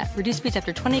Xfinity Internet. Reduced speeds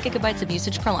after 20 gigabytes of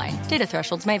usage per line. Data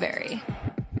thresholds may vary.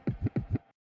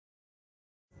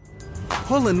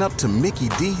 Pulling up to Mickey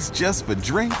D's just for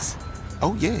drinks?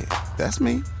 Oh yeah, that's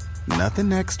me.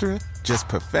 Nothing extra, just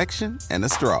perfection and a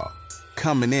straw.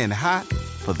 Coming in hot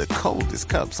for the coldest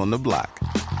cups on the block.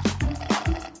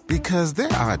 Because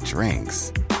there are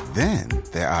drinks. Then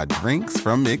there are drinks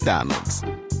from McDonald's.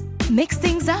 Mix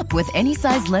things up with any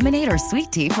size lemonade or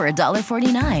sweet tea for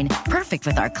 $1.49. Perfect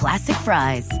with our classic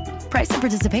fries. Price and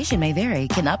participation may vary.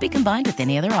 Cannot be combined with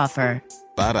any other offer.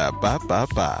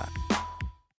 Ba-da-ba-ba-ba.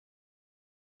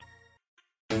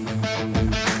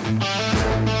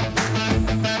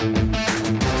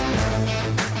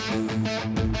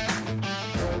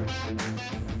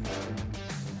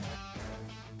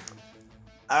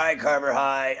 All right, Carver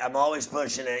High. I'm always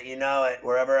pushing it. You know it.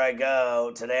 Wherever I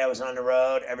go. Today I was on the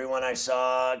road. Everyone I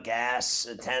saw, gas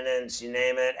attendants, you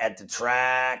name it, at the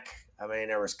track. I mean,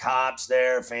 there was cops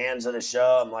there, fans of the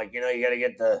show. I'm like, you got to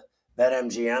get the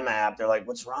BetMGM app. They're like,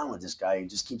 what's wrong with this guy? He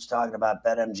just keeps talking about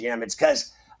BetMGM. It's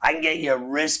because I can get you a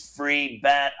risk-free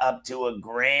bet up to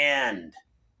 $1,000.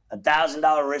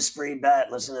 $1,000 risk-free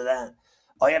bet. Listen to that.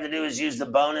 All you have to do is use the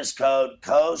bonus code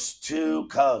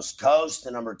COAST2COAST. Coast,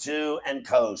 the number 2, and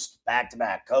Coast. Back to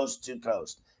back. Coast to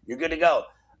Coast. You're good to go.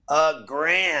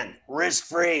 $1,000.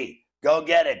 Risk-free. Go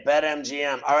get it.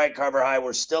 BetMGM. All right, Carver High.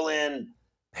 We're still in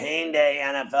Pain Day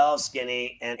NFL,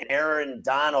 Skinny, and Aaron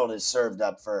Donald is served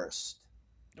up first.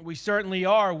 We certainly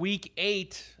are. Week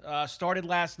 8 started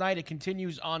last night. It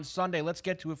continues on Sunday. Let's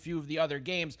get to a few of the other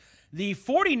games. The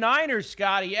 49ers,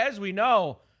 Scotty, as we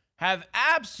know, have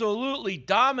absolutely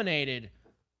dominated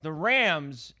the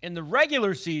Rams in the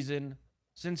regular season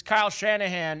since Kyle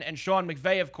Shanahan and Sean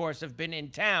McVay, of course, have been in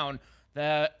town.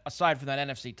 aside from that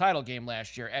NFC title game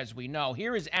last year, as we know.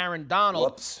 Here is Aaron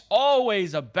Donald.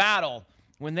 Always a battle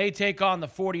when they take on the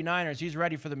 49ers. He's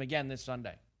ready for them again this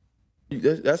Sunday.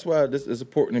 That's why this is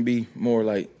important to be more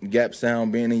like gap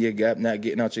sound, being in your gap, not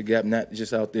getting out your gap, not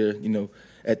just out there,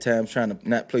 at times trying to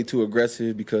not play too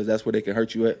aggressive because that's where they can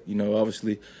hurt you at.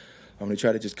 Obviously, they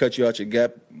try to just cut you out your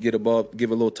gap, get a ball,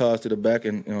 give a little toss to the back,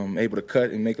 and able to cut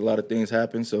and make a lot of things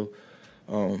happen. So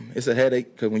it's a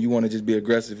headache because when you want to just be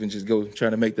aggressive and just go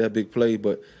trying to make that big play,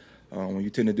 but when you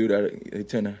tend to do that, they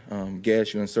tend to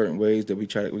gas you in certain ways that we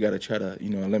got to try to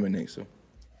eliminate. So.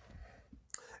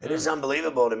 It is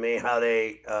unbelievable to me how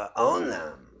they own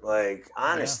them. Like,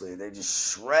 honestly, they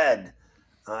just shred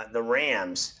the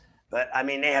Rams. But, I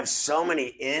mean, they have so many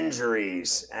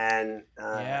injuries. And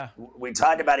we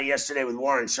talked about it yesterday with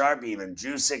Warren Sharp even.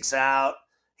 Juszczyk's out.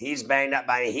 He's banged up.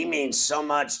 He means so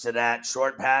much to that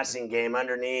short passing game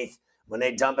underneath when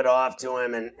they dump it off to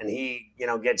him and he,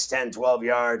 gets 10, 12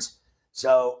 yards.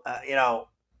 So,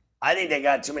 I think they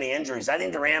got too many injuries. I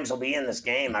think the Rams will be in this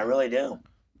game. I really do.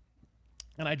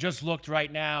 And I just looked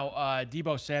right now.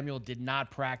 Deebo Samuel did not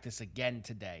practice again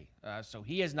today. So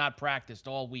he has not practiced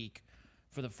all week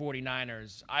for the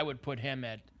 49ers. I would put him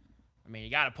you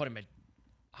got to put him at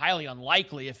highly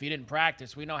unlikely if he didn't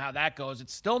practice. We know how that goes.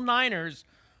 It's still Niners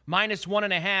minus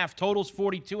 1.5. Totals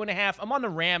 42.5. I'm on the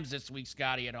Rams this week,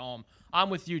 Scotty, at home.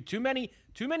 I'm with you. Too many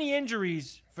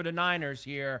injuries for the Niners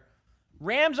here.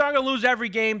 Rams aren't going to lose every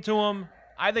game to them.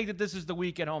 I think that this is the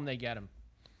week at home they get him.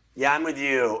 Yeah, I'm with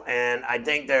you, and I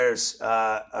think there's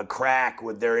a crack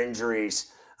with their injuries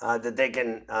that they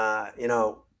can,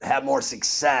 have more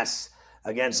success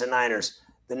against the Niners.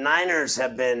 The Niners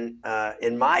have been,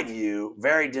 in my view,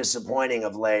 very disappointing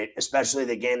of late, especially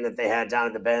the game that they had down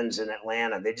at the Benz in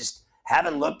Atlanta. They just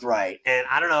haven't looked right, and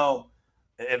I don't know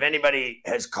if anybody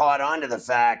has caught on to the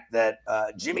fact that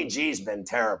Jimmy G's been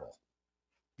terrible.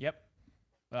 Yep.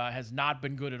 Has not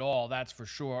been good at all, that's for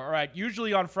sure. All right,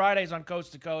 usually on Fridays on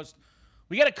Coast to Coast,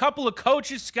 we get a couple of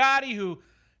coaches, Scotty, who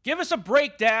give us a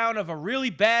breakdown of a really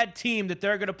bad team that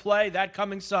they're going to play that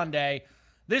coming Sunday.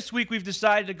 This week we've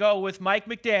decided to go with Mike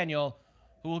McDaniel,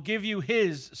 who will give you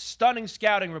his stunning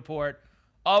scouting report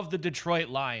of the Detroit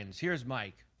Lions. Here's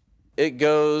Mike. It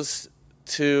goes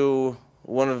to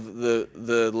one of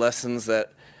the lessons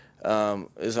that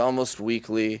is almost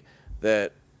weekly,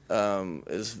 that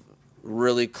is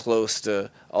really close to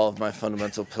all of my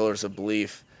fundamental pillars of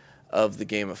belief of the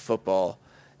game of football,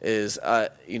 is,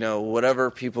 whatever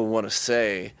people want to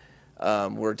say,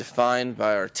 we're defined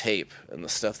by our tape and the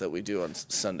stuff that we do on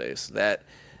Sundays. That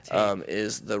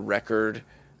is the record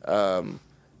that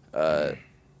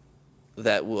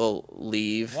will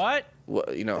leave how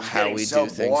we do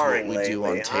things, what we do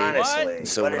on tape. Honestly.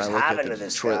 So when I look at the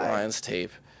Detroit Lions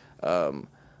tape,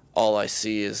 all I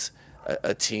see is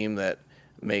a team that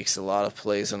makes a lot of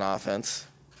plays on offense.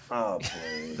 Oh,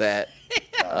 please. That,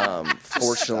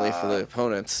 fortunately for the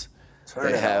opponents,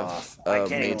 they have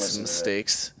made some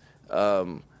mistakes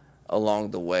along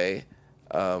the way,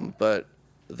 but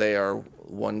they are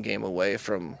one game away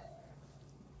from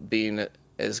being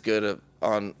as good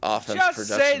on offense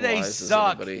production-wise as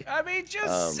anybody. I mean,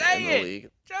 just say it. League.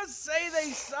 Just say they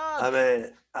suck. I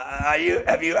mean,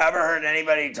 have you ever heard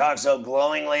anybody talk so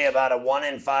glowingly about a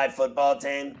 1-5 football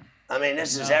team? I mean,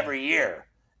 this is every year.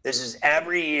 This is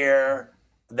every year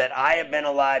that I have been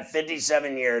alive,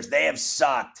 57 years. They have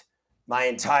sucked my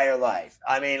entire life.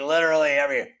 I mean, literally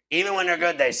every year. Even when they're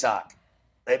good, they suck.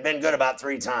 They've been good about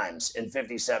 3 times in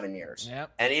 57 years.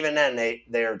 Yep. And even then,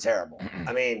 they are terrible.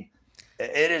 I mean,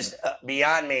 it is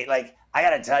beyond me. Like, I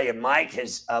got to tell you, Mike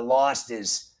has lost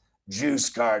his juice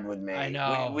card with me. I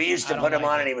know. We used to put him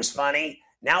on and he was funny.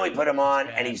 Now we put him on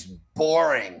and he's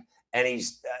boring. And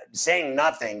he's saying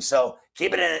nothing. So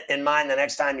keep it in mind the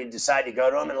next time you decide to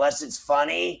go to him. Unless it's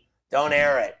funny, don't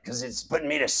air it because it's putting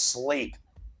me to sleep.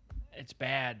 It's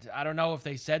bad. I don't know if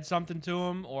they said something to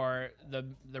him or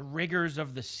the rigors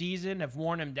of the season have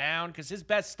worn him down, because his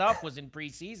best stuff was in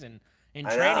preseason, in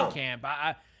training camp.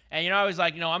 I was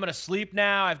like, I'm going to sleep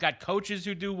now. I've got coaches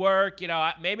who do work.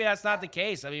 Maybe that's not the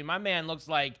case. I mean, my man looks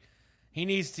like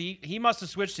he must have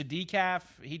switched to decaf.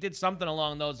 He did something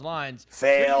along those lines.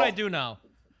 Fail. Here's what I do know.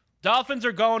 Dolphins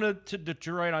are going to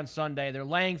Detroit on Sunday. They're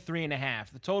laying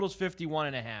 3.5. The total's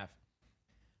 51.5.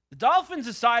 The Dolphins,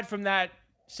 aside from that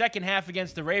second half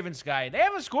against the Ravens guy, they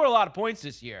haven't scored a lot of points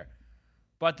this year.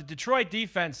 But the Detroit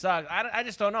defense sucks. I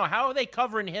just don't know. How are they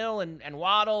covering Hill and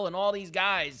Waddle and all these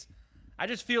guys? I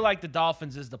just feel like the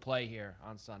Dolphins is the play here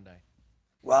on Sunday.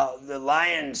 Well, the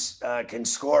Lions can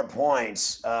score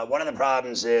points. One of the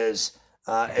problems is,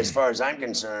 as far as I'm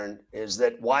concerned, is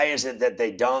that why is it that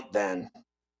they don't then?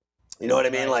 You know what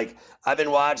I mean? Like, I've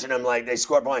been watching them, like, they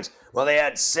score points. Well, they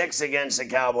had 6 against the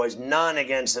Cowboys, none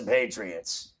against the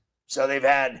Patriots. So they've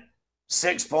had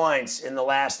 6 points in the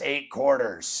last 8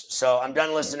 quarters. So I'm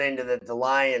done listening to the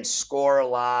Lions score a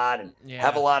lot and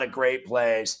have a lot of great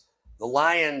plays. The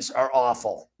Lions are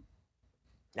awful.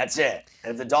 That's it.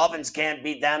 And if the Dolphins can't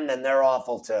beat them, then they're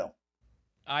awful too.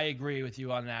 I agree with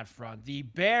you on that front. The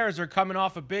Bears are coming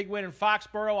off a big win in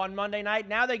Foxborough on Monday night.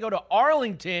 Now they go to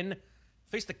Arlington,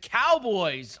 face the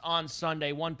Cowboys on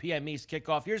Sunday, 1 p.m. East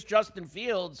kickoff. Here's Justin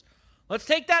Fields. Let's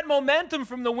take that momentum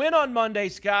from the win on Monday,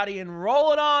 Scotty, and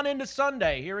roll it on into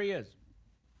Sunday. Here he is.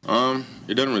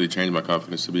 It doesn't really change my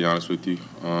confidence, to be honest with you.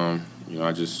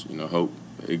 I just, hope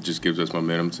it just gives us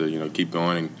momentum to, keep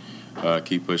going and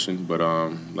keep pushing. But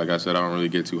like I said, I don't really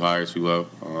get too high or too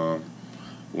low.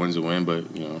 Win's a win, but,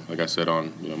 like I said,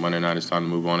 on Monday night, it's time to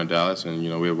move on to Dallas, and,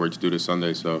 we have work to do this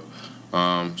Sunday. So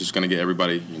just going to get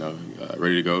everybody,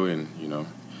 ready to go and,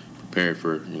 prepared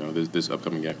for, this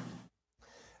upcoming game.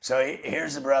 So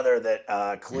here's a brother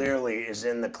that clearly is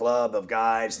in the club of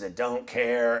guys that don't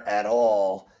care at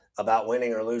all about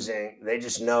winning or losing. They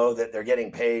just know that they're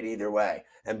getting paid either way.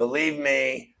 And believe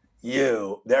me,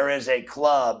 there is a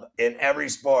club in every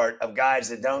sport of guys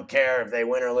that don't care if they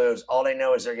win or lose. All they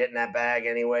know is they're getting that bag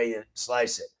any way you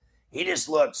slice it. He just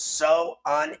looks so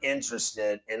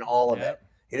uninterested in all of it.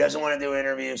 He doesn't want to do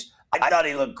interviews. I thought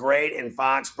he looked great in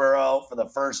Foxborough for the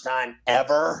first time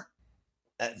ever.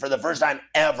 For the first time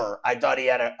ever, I thought he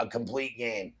had a complete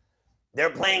game.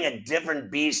 They're playing a different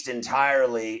beast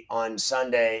entirely on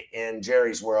Sunday in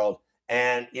Jerry's world.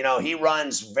 And, he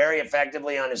runs very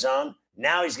effectively on his own.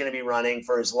 Now he's going to be running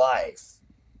for his life.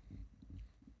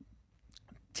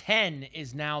 10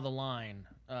 is now the line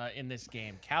in this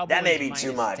game. Cowboys that may be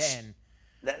too much. 10.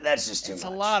 That's just too much. It's a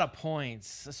lot of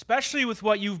points, especially with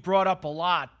what you've brought up a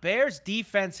lot. Bears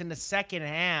defense in the second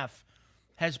half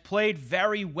has played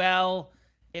very well.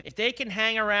 If they can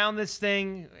hang around this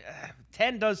thing,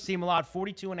 10 does seem a lot.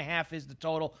 42.5 is the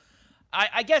total.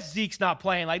 I guess Zeke's not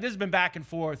playing. Like, this has been back and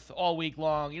forth all week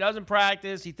long. He doesn't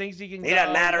practice. He thinks he can go. He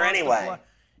doesn't matter anyway.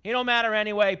 He don't matter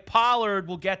anyway. Pollard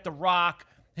will get the rock.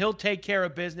 He'll take care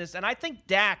of business. And I think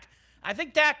Dak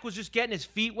was just getting his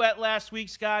feet wet last week,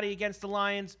 Scotty, against the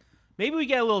Lions. Maybe we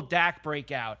get a little Dak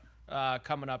breakout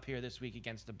coming up here this week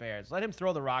against the Bears. Let him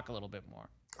throw the rock a little bit more.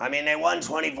 I mean, they won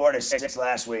 24-6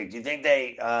 last week. Do you think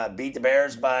they beat the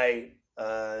Bears by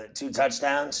 2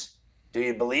 touchdowns? Do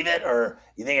you believe it, or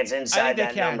you think it's inside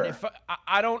that number?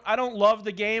 I don't love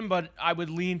the game, but I would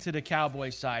lean to the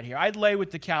Cowboys side here. I'd lay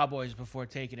with the Cowboys before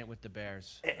taking it with the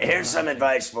Bears. Here's some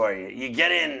advice for you. You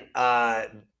get in,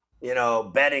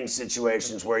 betting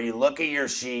situations where you look at your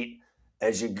sheet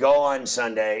as you go on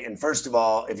Sunday. And first of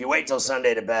all, if you wait till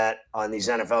Sunday to bet on these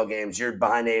NFL games, you're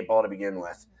behind the 8 ball to begin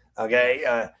with.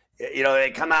 Okay?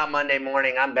 They come out Monday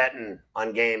morning. I'm betting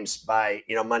on games by,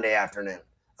 Monday afternoon.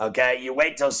 Okay, you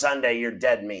wait till Sunday, you're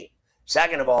dead meat.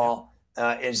 Second of all,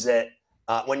 is that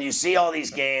when you see all these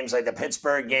games, like the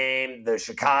Pittsburgh game, the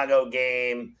Chicago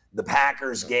game, the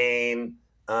Packers game,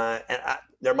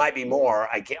 there might be more.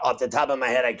 Off the top of my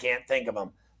head, I can't think of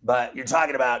them. But you're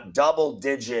talking about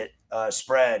double-digit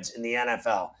spreads in the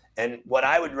NFL. And what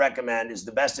I would recommend is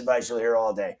the best advice you'll hear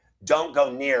all day. Don't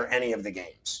go near any of the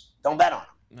games. Don't bet on them.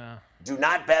 No. Do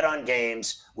not bet on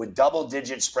games with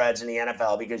double-digit spreads in the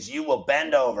NFL because you will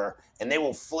bend over and they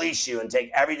will fleece you and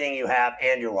take everything you have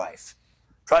and your wife.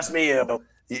 Trust me,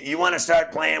 you want to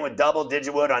start playing with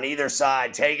double-digit wood on either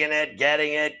side, taking it,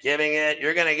 getting it, giving it.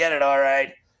 You're going to get it all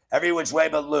right, every which way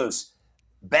but loose.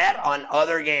 Bet on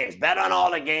other games. Bet on all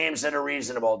the games that are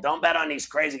reasonable. Don't bet on these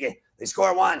crazy games. They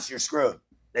score once, you're screwed.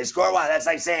 They score once. That's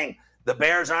like saying the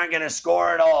Bears aren't going to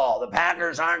score at all. The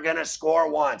Packers aren't going to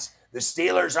score once. The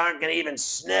Steelers aren't going to even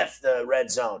sniff the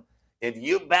red zone. If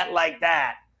you bet like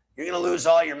that, you're going to lose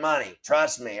all your money.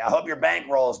 Trust me. I hope your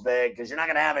bankroll is big because you're not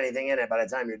going to have anything in it by the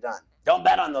time you're done. Don't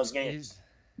bet on those games.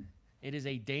 It is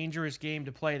a dangerous game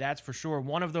to play, that's for sure.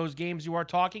 One of those games you are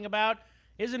talking about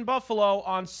is in Buffalo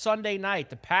on Sunday night.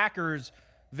 The Packers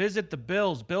visit the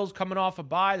Bills. Bills coming off a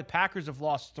bye. The Packers have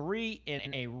lost 3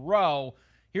 in a row.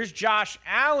 Here's Josh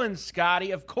Allen,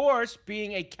 Scotty. Of course,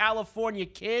 being a California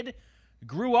kid,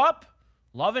 grew up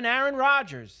loving Aaron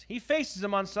Rodgers. He faces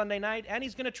him on Sunday night, and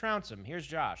he's going to trounce him. Here's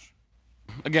Josh.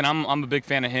 Again, I'm a big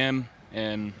fan of him,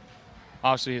 and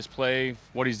obviously his play,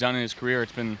 what he's done in his career.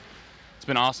 It's been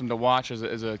awesome to watch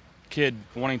as a kid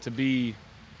wanting to be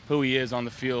who he is on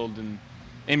the field and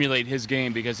emulate his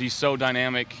game because he's so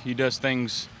dynamic. He does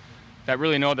things that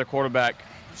really no other quarterback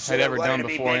had ever done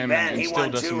before him, and still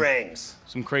does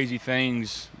some crazy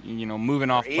things.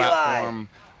 Moving off platform,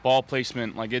 ball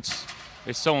placement. Like it's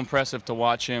it's so impressive to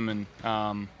watch him. And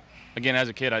again, as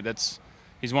a kid,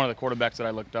 he's one of the quarterbacks that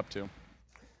I looked up to.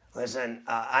 Listen,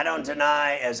 I don't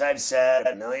deny, as I've said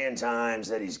a million times,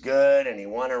 that he's good and he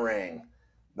won a ring.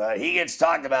 But he gets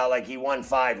talked about like he won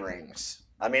 5 rings.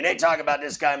 I mean, they talk about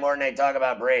this guy more than they talk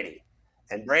about Brady.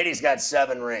 And Brady's got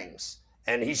 7 rings.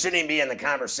 And he shouldn't even be in the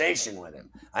conversation with him.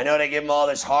 I know they give him all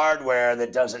this hardware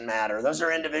that doesn't matter. Those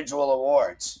are individual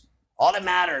awards. All that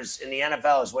matters in the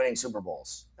NFL is winning Super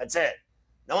Bowls. That's it.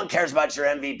 No one cares about your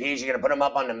MVPs. You're going to put them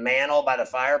up on the mantle by the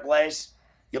fireplace.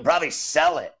 You'll probably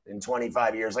sell it in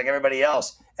 25 years like everybody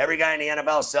else. Every guy in the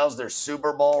NFL sells their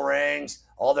Super Bowl rings,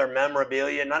 all their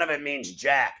memorabilia. None of it means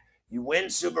jack. You win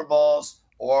Super Bowls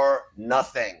or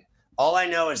nothing. All I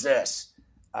know is this,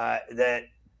 that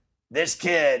this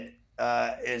kid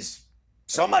is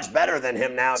so much better than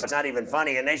him now. It's not even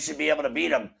funny, and they should be able to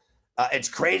beat him. It's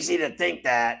crazy to think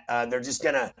that they're just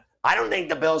going to – I don't think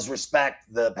the Bills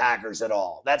respect the Packers at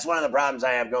all. That's one of the problems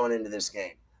I have going into this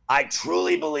game. I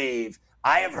truly believe –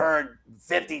 I have heard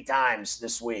 50 times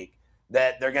this week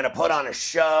that they're going to put on a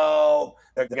show.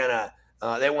 They're going to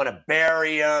they want to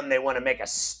bury him. They want to make a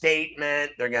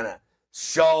statement. They're going to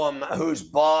show him who's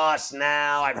boss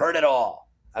now. I've heard it all.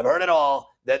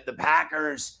 That the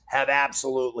Packers have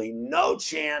absolutely no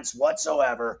chance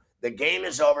whatsoever. The game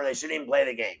is over. They shouldn't even play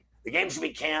the game. The game should be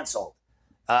canceled.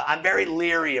 I'm very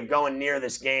leery of going near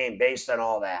this game based on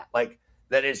all that.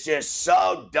 That is just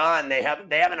so done. They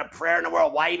haven't a prayer in the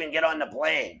world. Why even get on the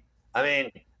plane? I mean,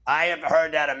 I have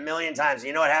heard that a million times.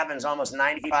 You know what happens almost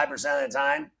 95% of the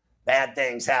time? Bad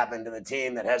things happen to the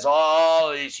team that has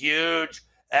all these huge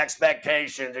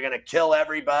expectations. They're going to kill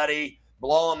everybody,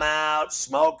 blow them out,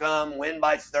 smoke them, win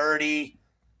by 30.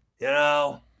 You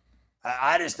know,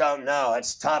 I just don't know.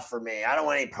 It's tough for me. I don't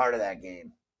want any part of that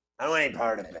game. I don't want any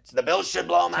part of it. The Bills should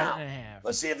blow them out.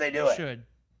 Let's see if they do it. Should.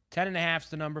 10.5 is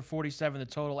the number, 47 the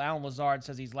total. Alan Lazard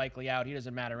says he's likely out. He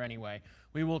doesn't matter anyway.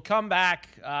 We will come back.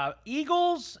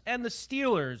 Eagles and the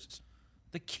Steelers.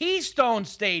 The Keystone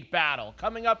State battle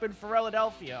coming up in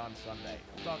Philadelphia on Sunday.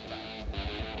 We'll talk about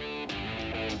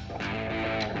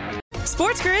it.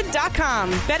 SportsGrid.com.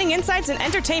 Betting insights and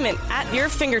entertainment at your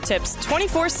fingertips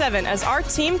 24/7 as our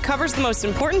team covers the most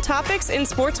important topics in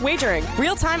sports wagering.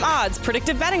 Real-time odds,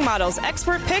 predictive betting models,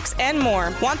 expert picks, and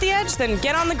more. Want the edge? Then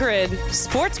get on the grid.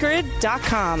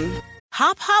 SportsGrid.com.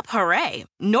 Hop, hop, hooray!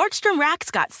 Nordstrom Rack's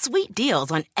got sweet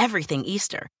deals on everything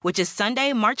Easter, which is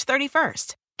Sunday, March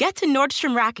 31st. Get to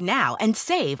Nordstrom Rack now and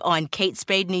save on Kate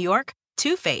Spade New York,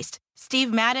 Too Faced,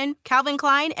 Steve Madden, Calvin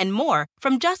Klein, and more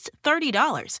from just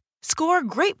 $30. Score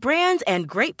great brands and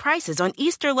great prices on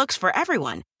Easter looks for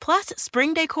everyone, plus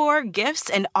spring decor, gifts,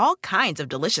 and all kinds of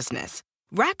deliciousness.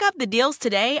 Rack up the deals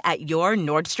today at your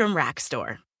Nordstrom Rack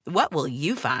store. What will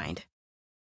you find?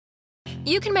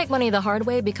 You can make money the hard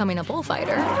way becoming a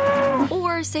bullfighter,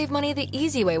 or save money the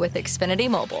easy way with Xfinity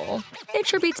Mobile. It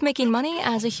sure beats making money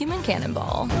as a human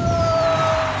cannonball.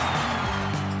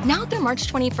 Now through March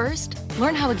 21st,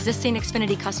 learn how existing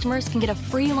Xfinity customers can get a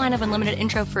free line of unlimited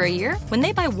intro for a year when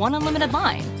they buy one unlimited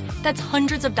line. That's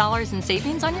hundreds of dollars in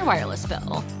savings on your wireless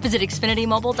bill. Visit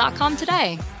XfinityMobile.com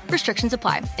today. Restrictions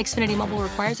apply. Xfinity Mobile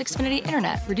requires Xfinity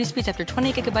Internet. Reduced speeds after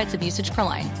 20 gigabytes of usage per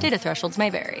line. Data thresholds may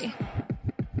vary.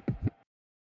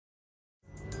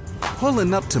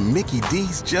 Pulling up to Mickey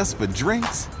D's just for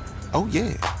drinks? Oh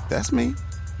yeah, that's me.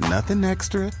 Nothing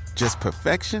extra, just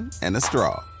perfection and a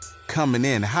straw. Coming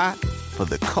in hot for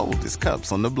the coldest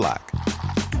cups on the block.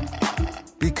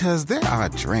 Because there are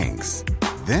drinks.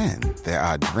 Then there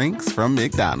are drinks from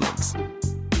McDonald's.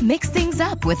 Mix things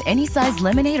up with any size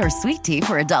lemonade or sweet tea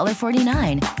for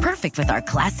 $1.49. Perfect with our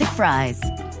classic fries.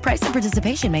 Price and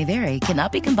participation may vary.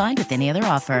 Cannot be combined with any other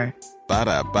offer.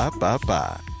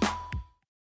 Ba-da-ba-ba-ba.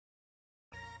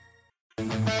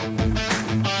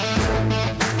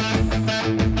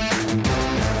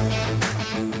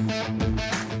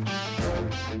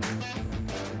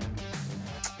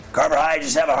 Carver High, I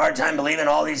just have a hard time believing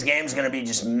all these games are going to be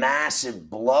just massive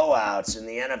blowouts in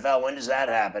the NFL. When does that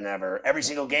happen ever? Every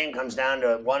single game comes down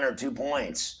to 1 or 2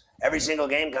 points. Every single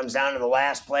game comes down to the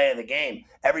last play of the game.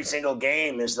 Every single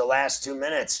game is the last 2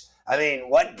 minutes. I mean,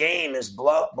 what game is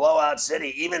blowout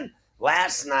city? Even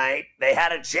last night, they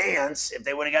had a chance if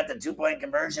they would have got the 2-point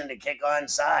conversion to kick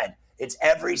onside. It's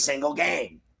every single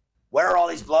game. Where are all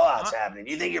these blowouts happening?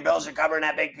 Do you think your Bills are covering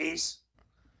that big piece?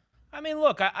 I mean,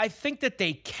 look, I think that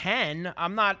they can.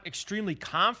 I'm not extremely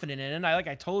confident in it. Like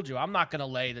I told you, I'm not going to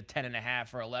lay the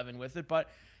 10.5 or 11 with it. But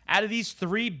out of these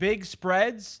 3 big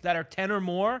spreads that are 10 or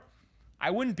more,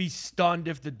 I wouldn't be stunned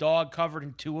if the dog covered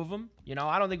in 2 of them. You know,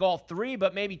 I don't think all 3,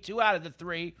 but maybe 2 out of the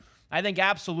 3. I think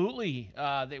absolutely.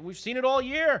 We've seen it all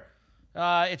year.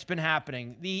 It's been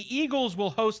happening. The Eagles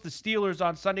will host the Steelers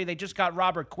on Sunday. They just got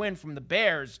Robert Quinn from the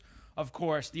Bears, of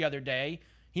course, the other day.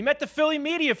 He met the Philly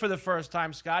media for the first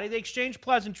time, Scotty. They exchanged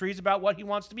pleasantries about what he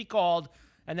wants to be called,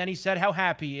 and then he said how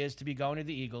happy he is to be going to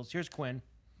the Eagles. Here's Quinn.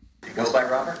 You go by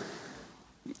Robert?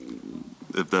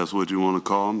 If that's what you want to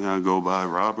call me, I go by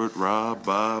Robert, Rob,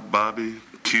 Bob, Bobby,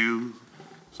 Q.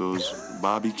 So it's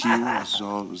Bobby Q. It's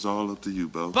all up to you,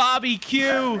 bro. Bobby Q. You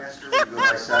go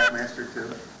by Sackmaster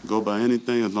too? Go by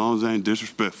anything as long as it ain't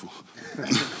disrespectful.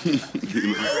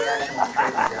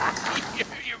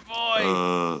 Your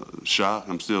boy. Shock.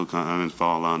 I'm still kind of, I mean, for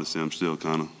all honesty, I'm still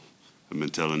kind of, I've been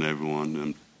telling everyone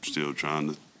I'm still trying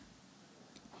to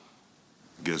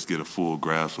get a full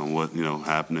grasp on what,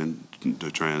 happening, the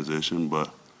transition.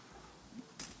 But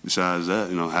besides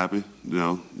that, happy,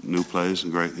 new place,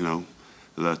 great,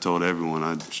 as I told everyone,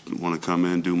 I just want to come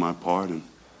in, do my part, and,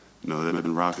 they've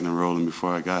been rocking and rolling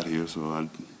before I got here, so I,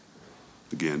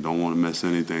 again, don't want to mess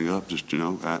anything up, just,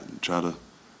 try to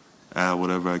add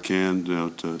whatever I can,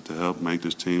 to help make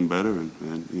this team better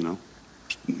and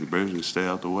basically stay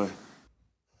out the way.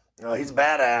 He's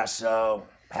badass, so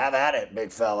have at it,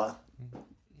 big fella.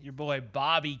 Your boy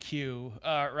Bobby Q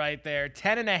right there.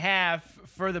 10.5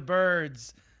 for the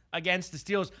Birds against the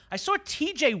Steelers. I saw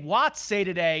T.J. Watt say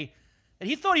today that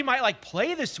he thought he might,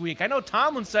 play this week. I know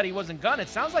Tomlin said he wasn't gonna. It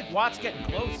sounds like Watt's getting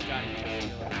close, Scotty.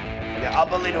 Yeah, I'll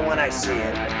believe it when I see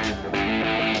it.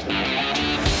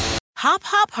 Hop,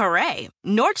 hop, hooray.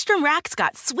 Nordstrom Rack's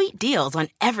got sweet deals on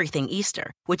everything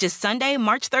Easter, which is Sunday,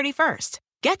 March 31st.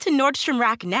 Get to Nordstrom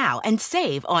Rack now and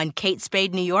save on Kate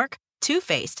Spade New York, Too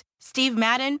Faced, Steve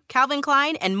Madden, Calvin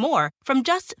Klein, and more from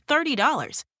just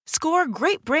 $30. Score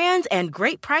great brands and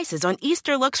great prices on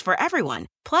Easter looks for everyone,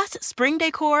 plus spring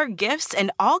decor, gifts,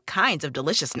 and all kinds of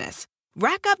deliciousness.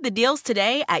 Rack up the deals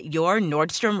today at your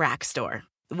Nordstrom Rack store.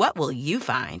 What will you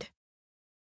find?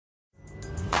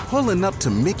 Pulling up to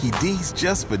Mickey D's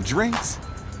just for drinks?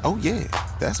 Oh yeah,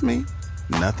 that's me.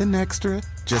 Nothing extra,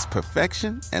 just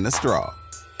perfection and a straw.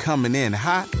 Coming in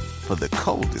hot for the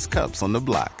coldest cups on the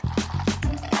block.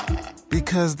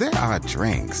 Because there are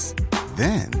drinks.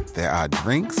 Then there are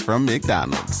drinks from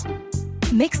McDonald's.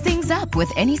 Mix things up with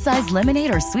any size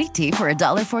lemonade or sweet tea for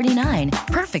 $1.49.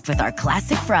 Perfect with our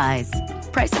classic fries.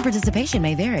 Price and participation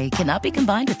may vary. Cannot be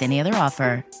combined with any other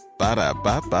offer.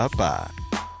 Ba-da-ba-ba-ba.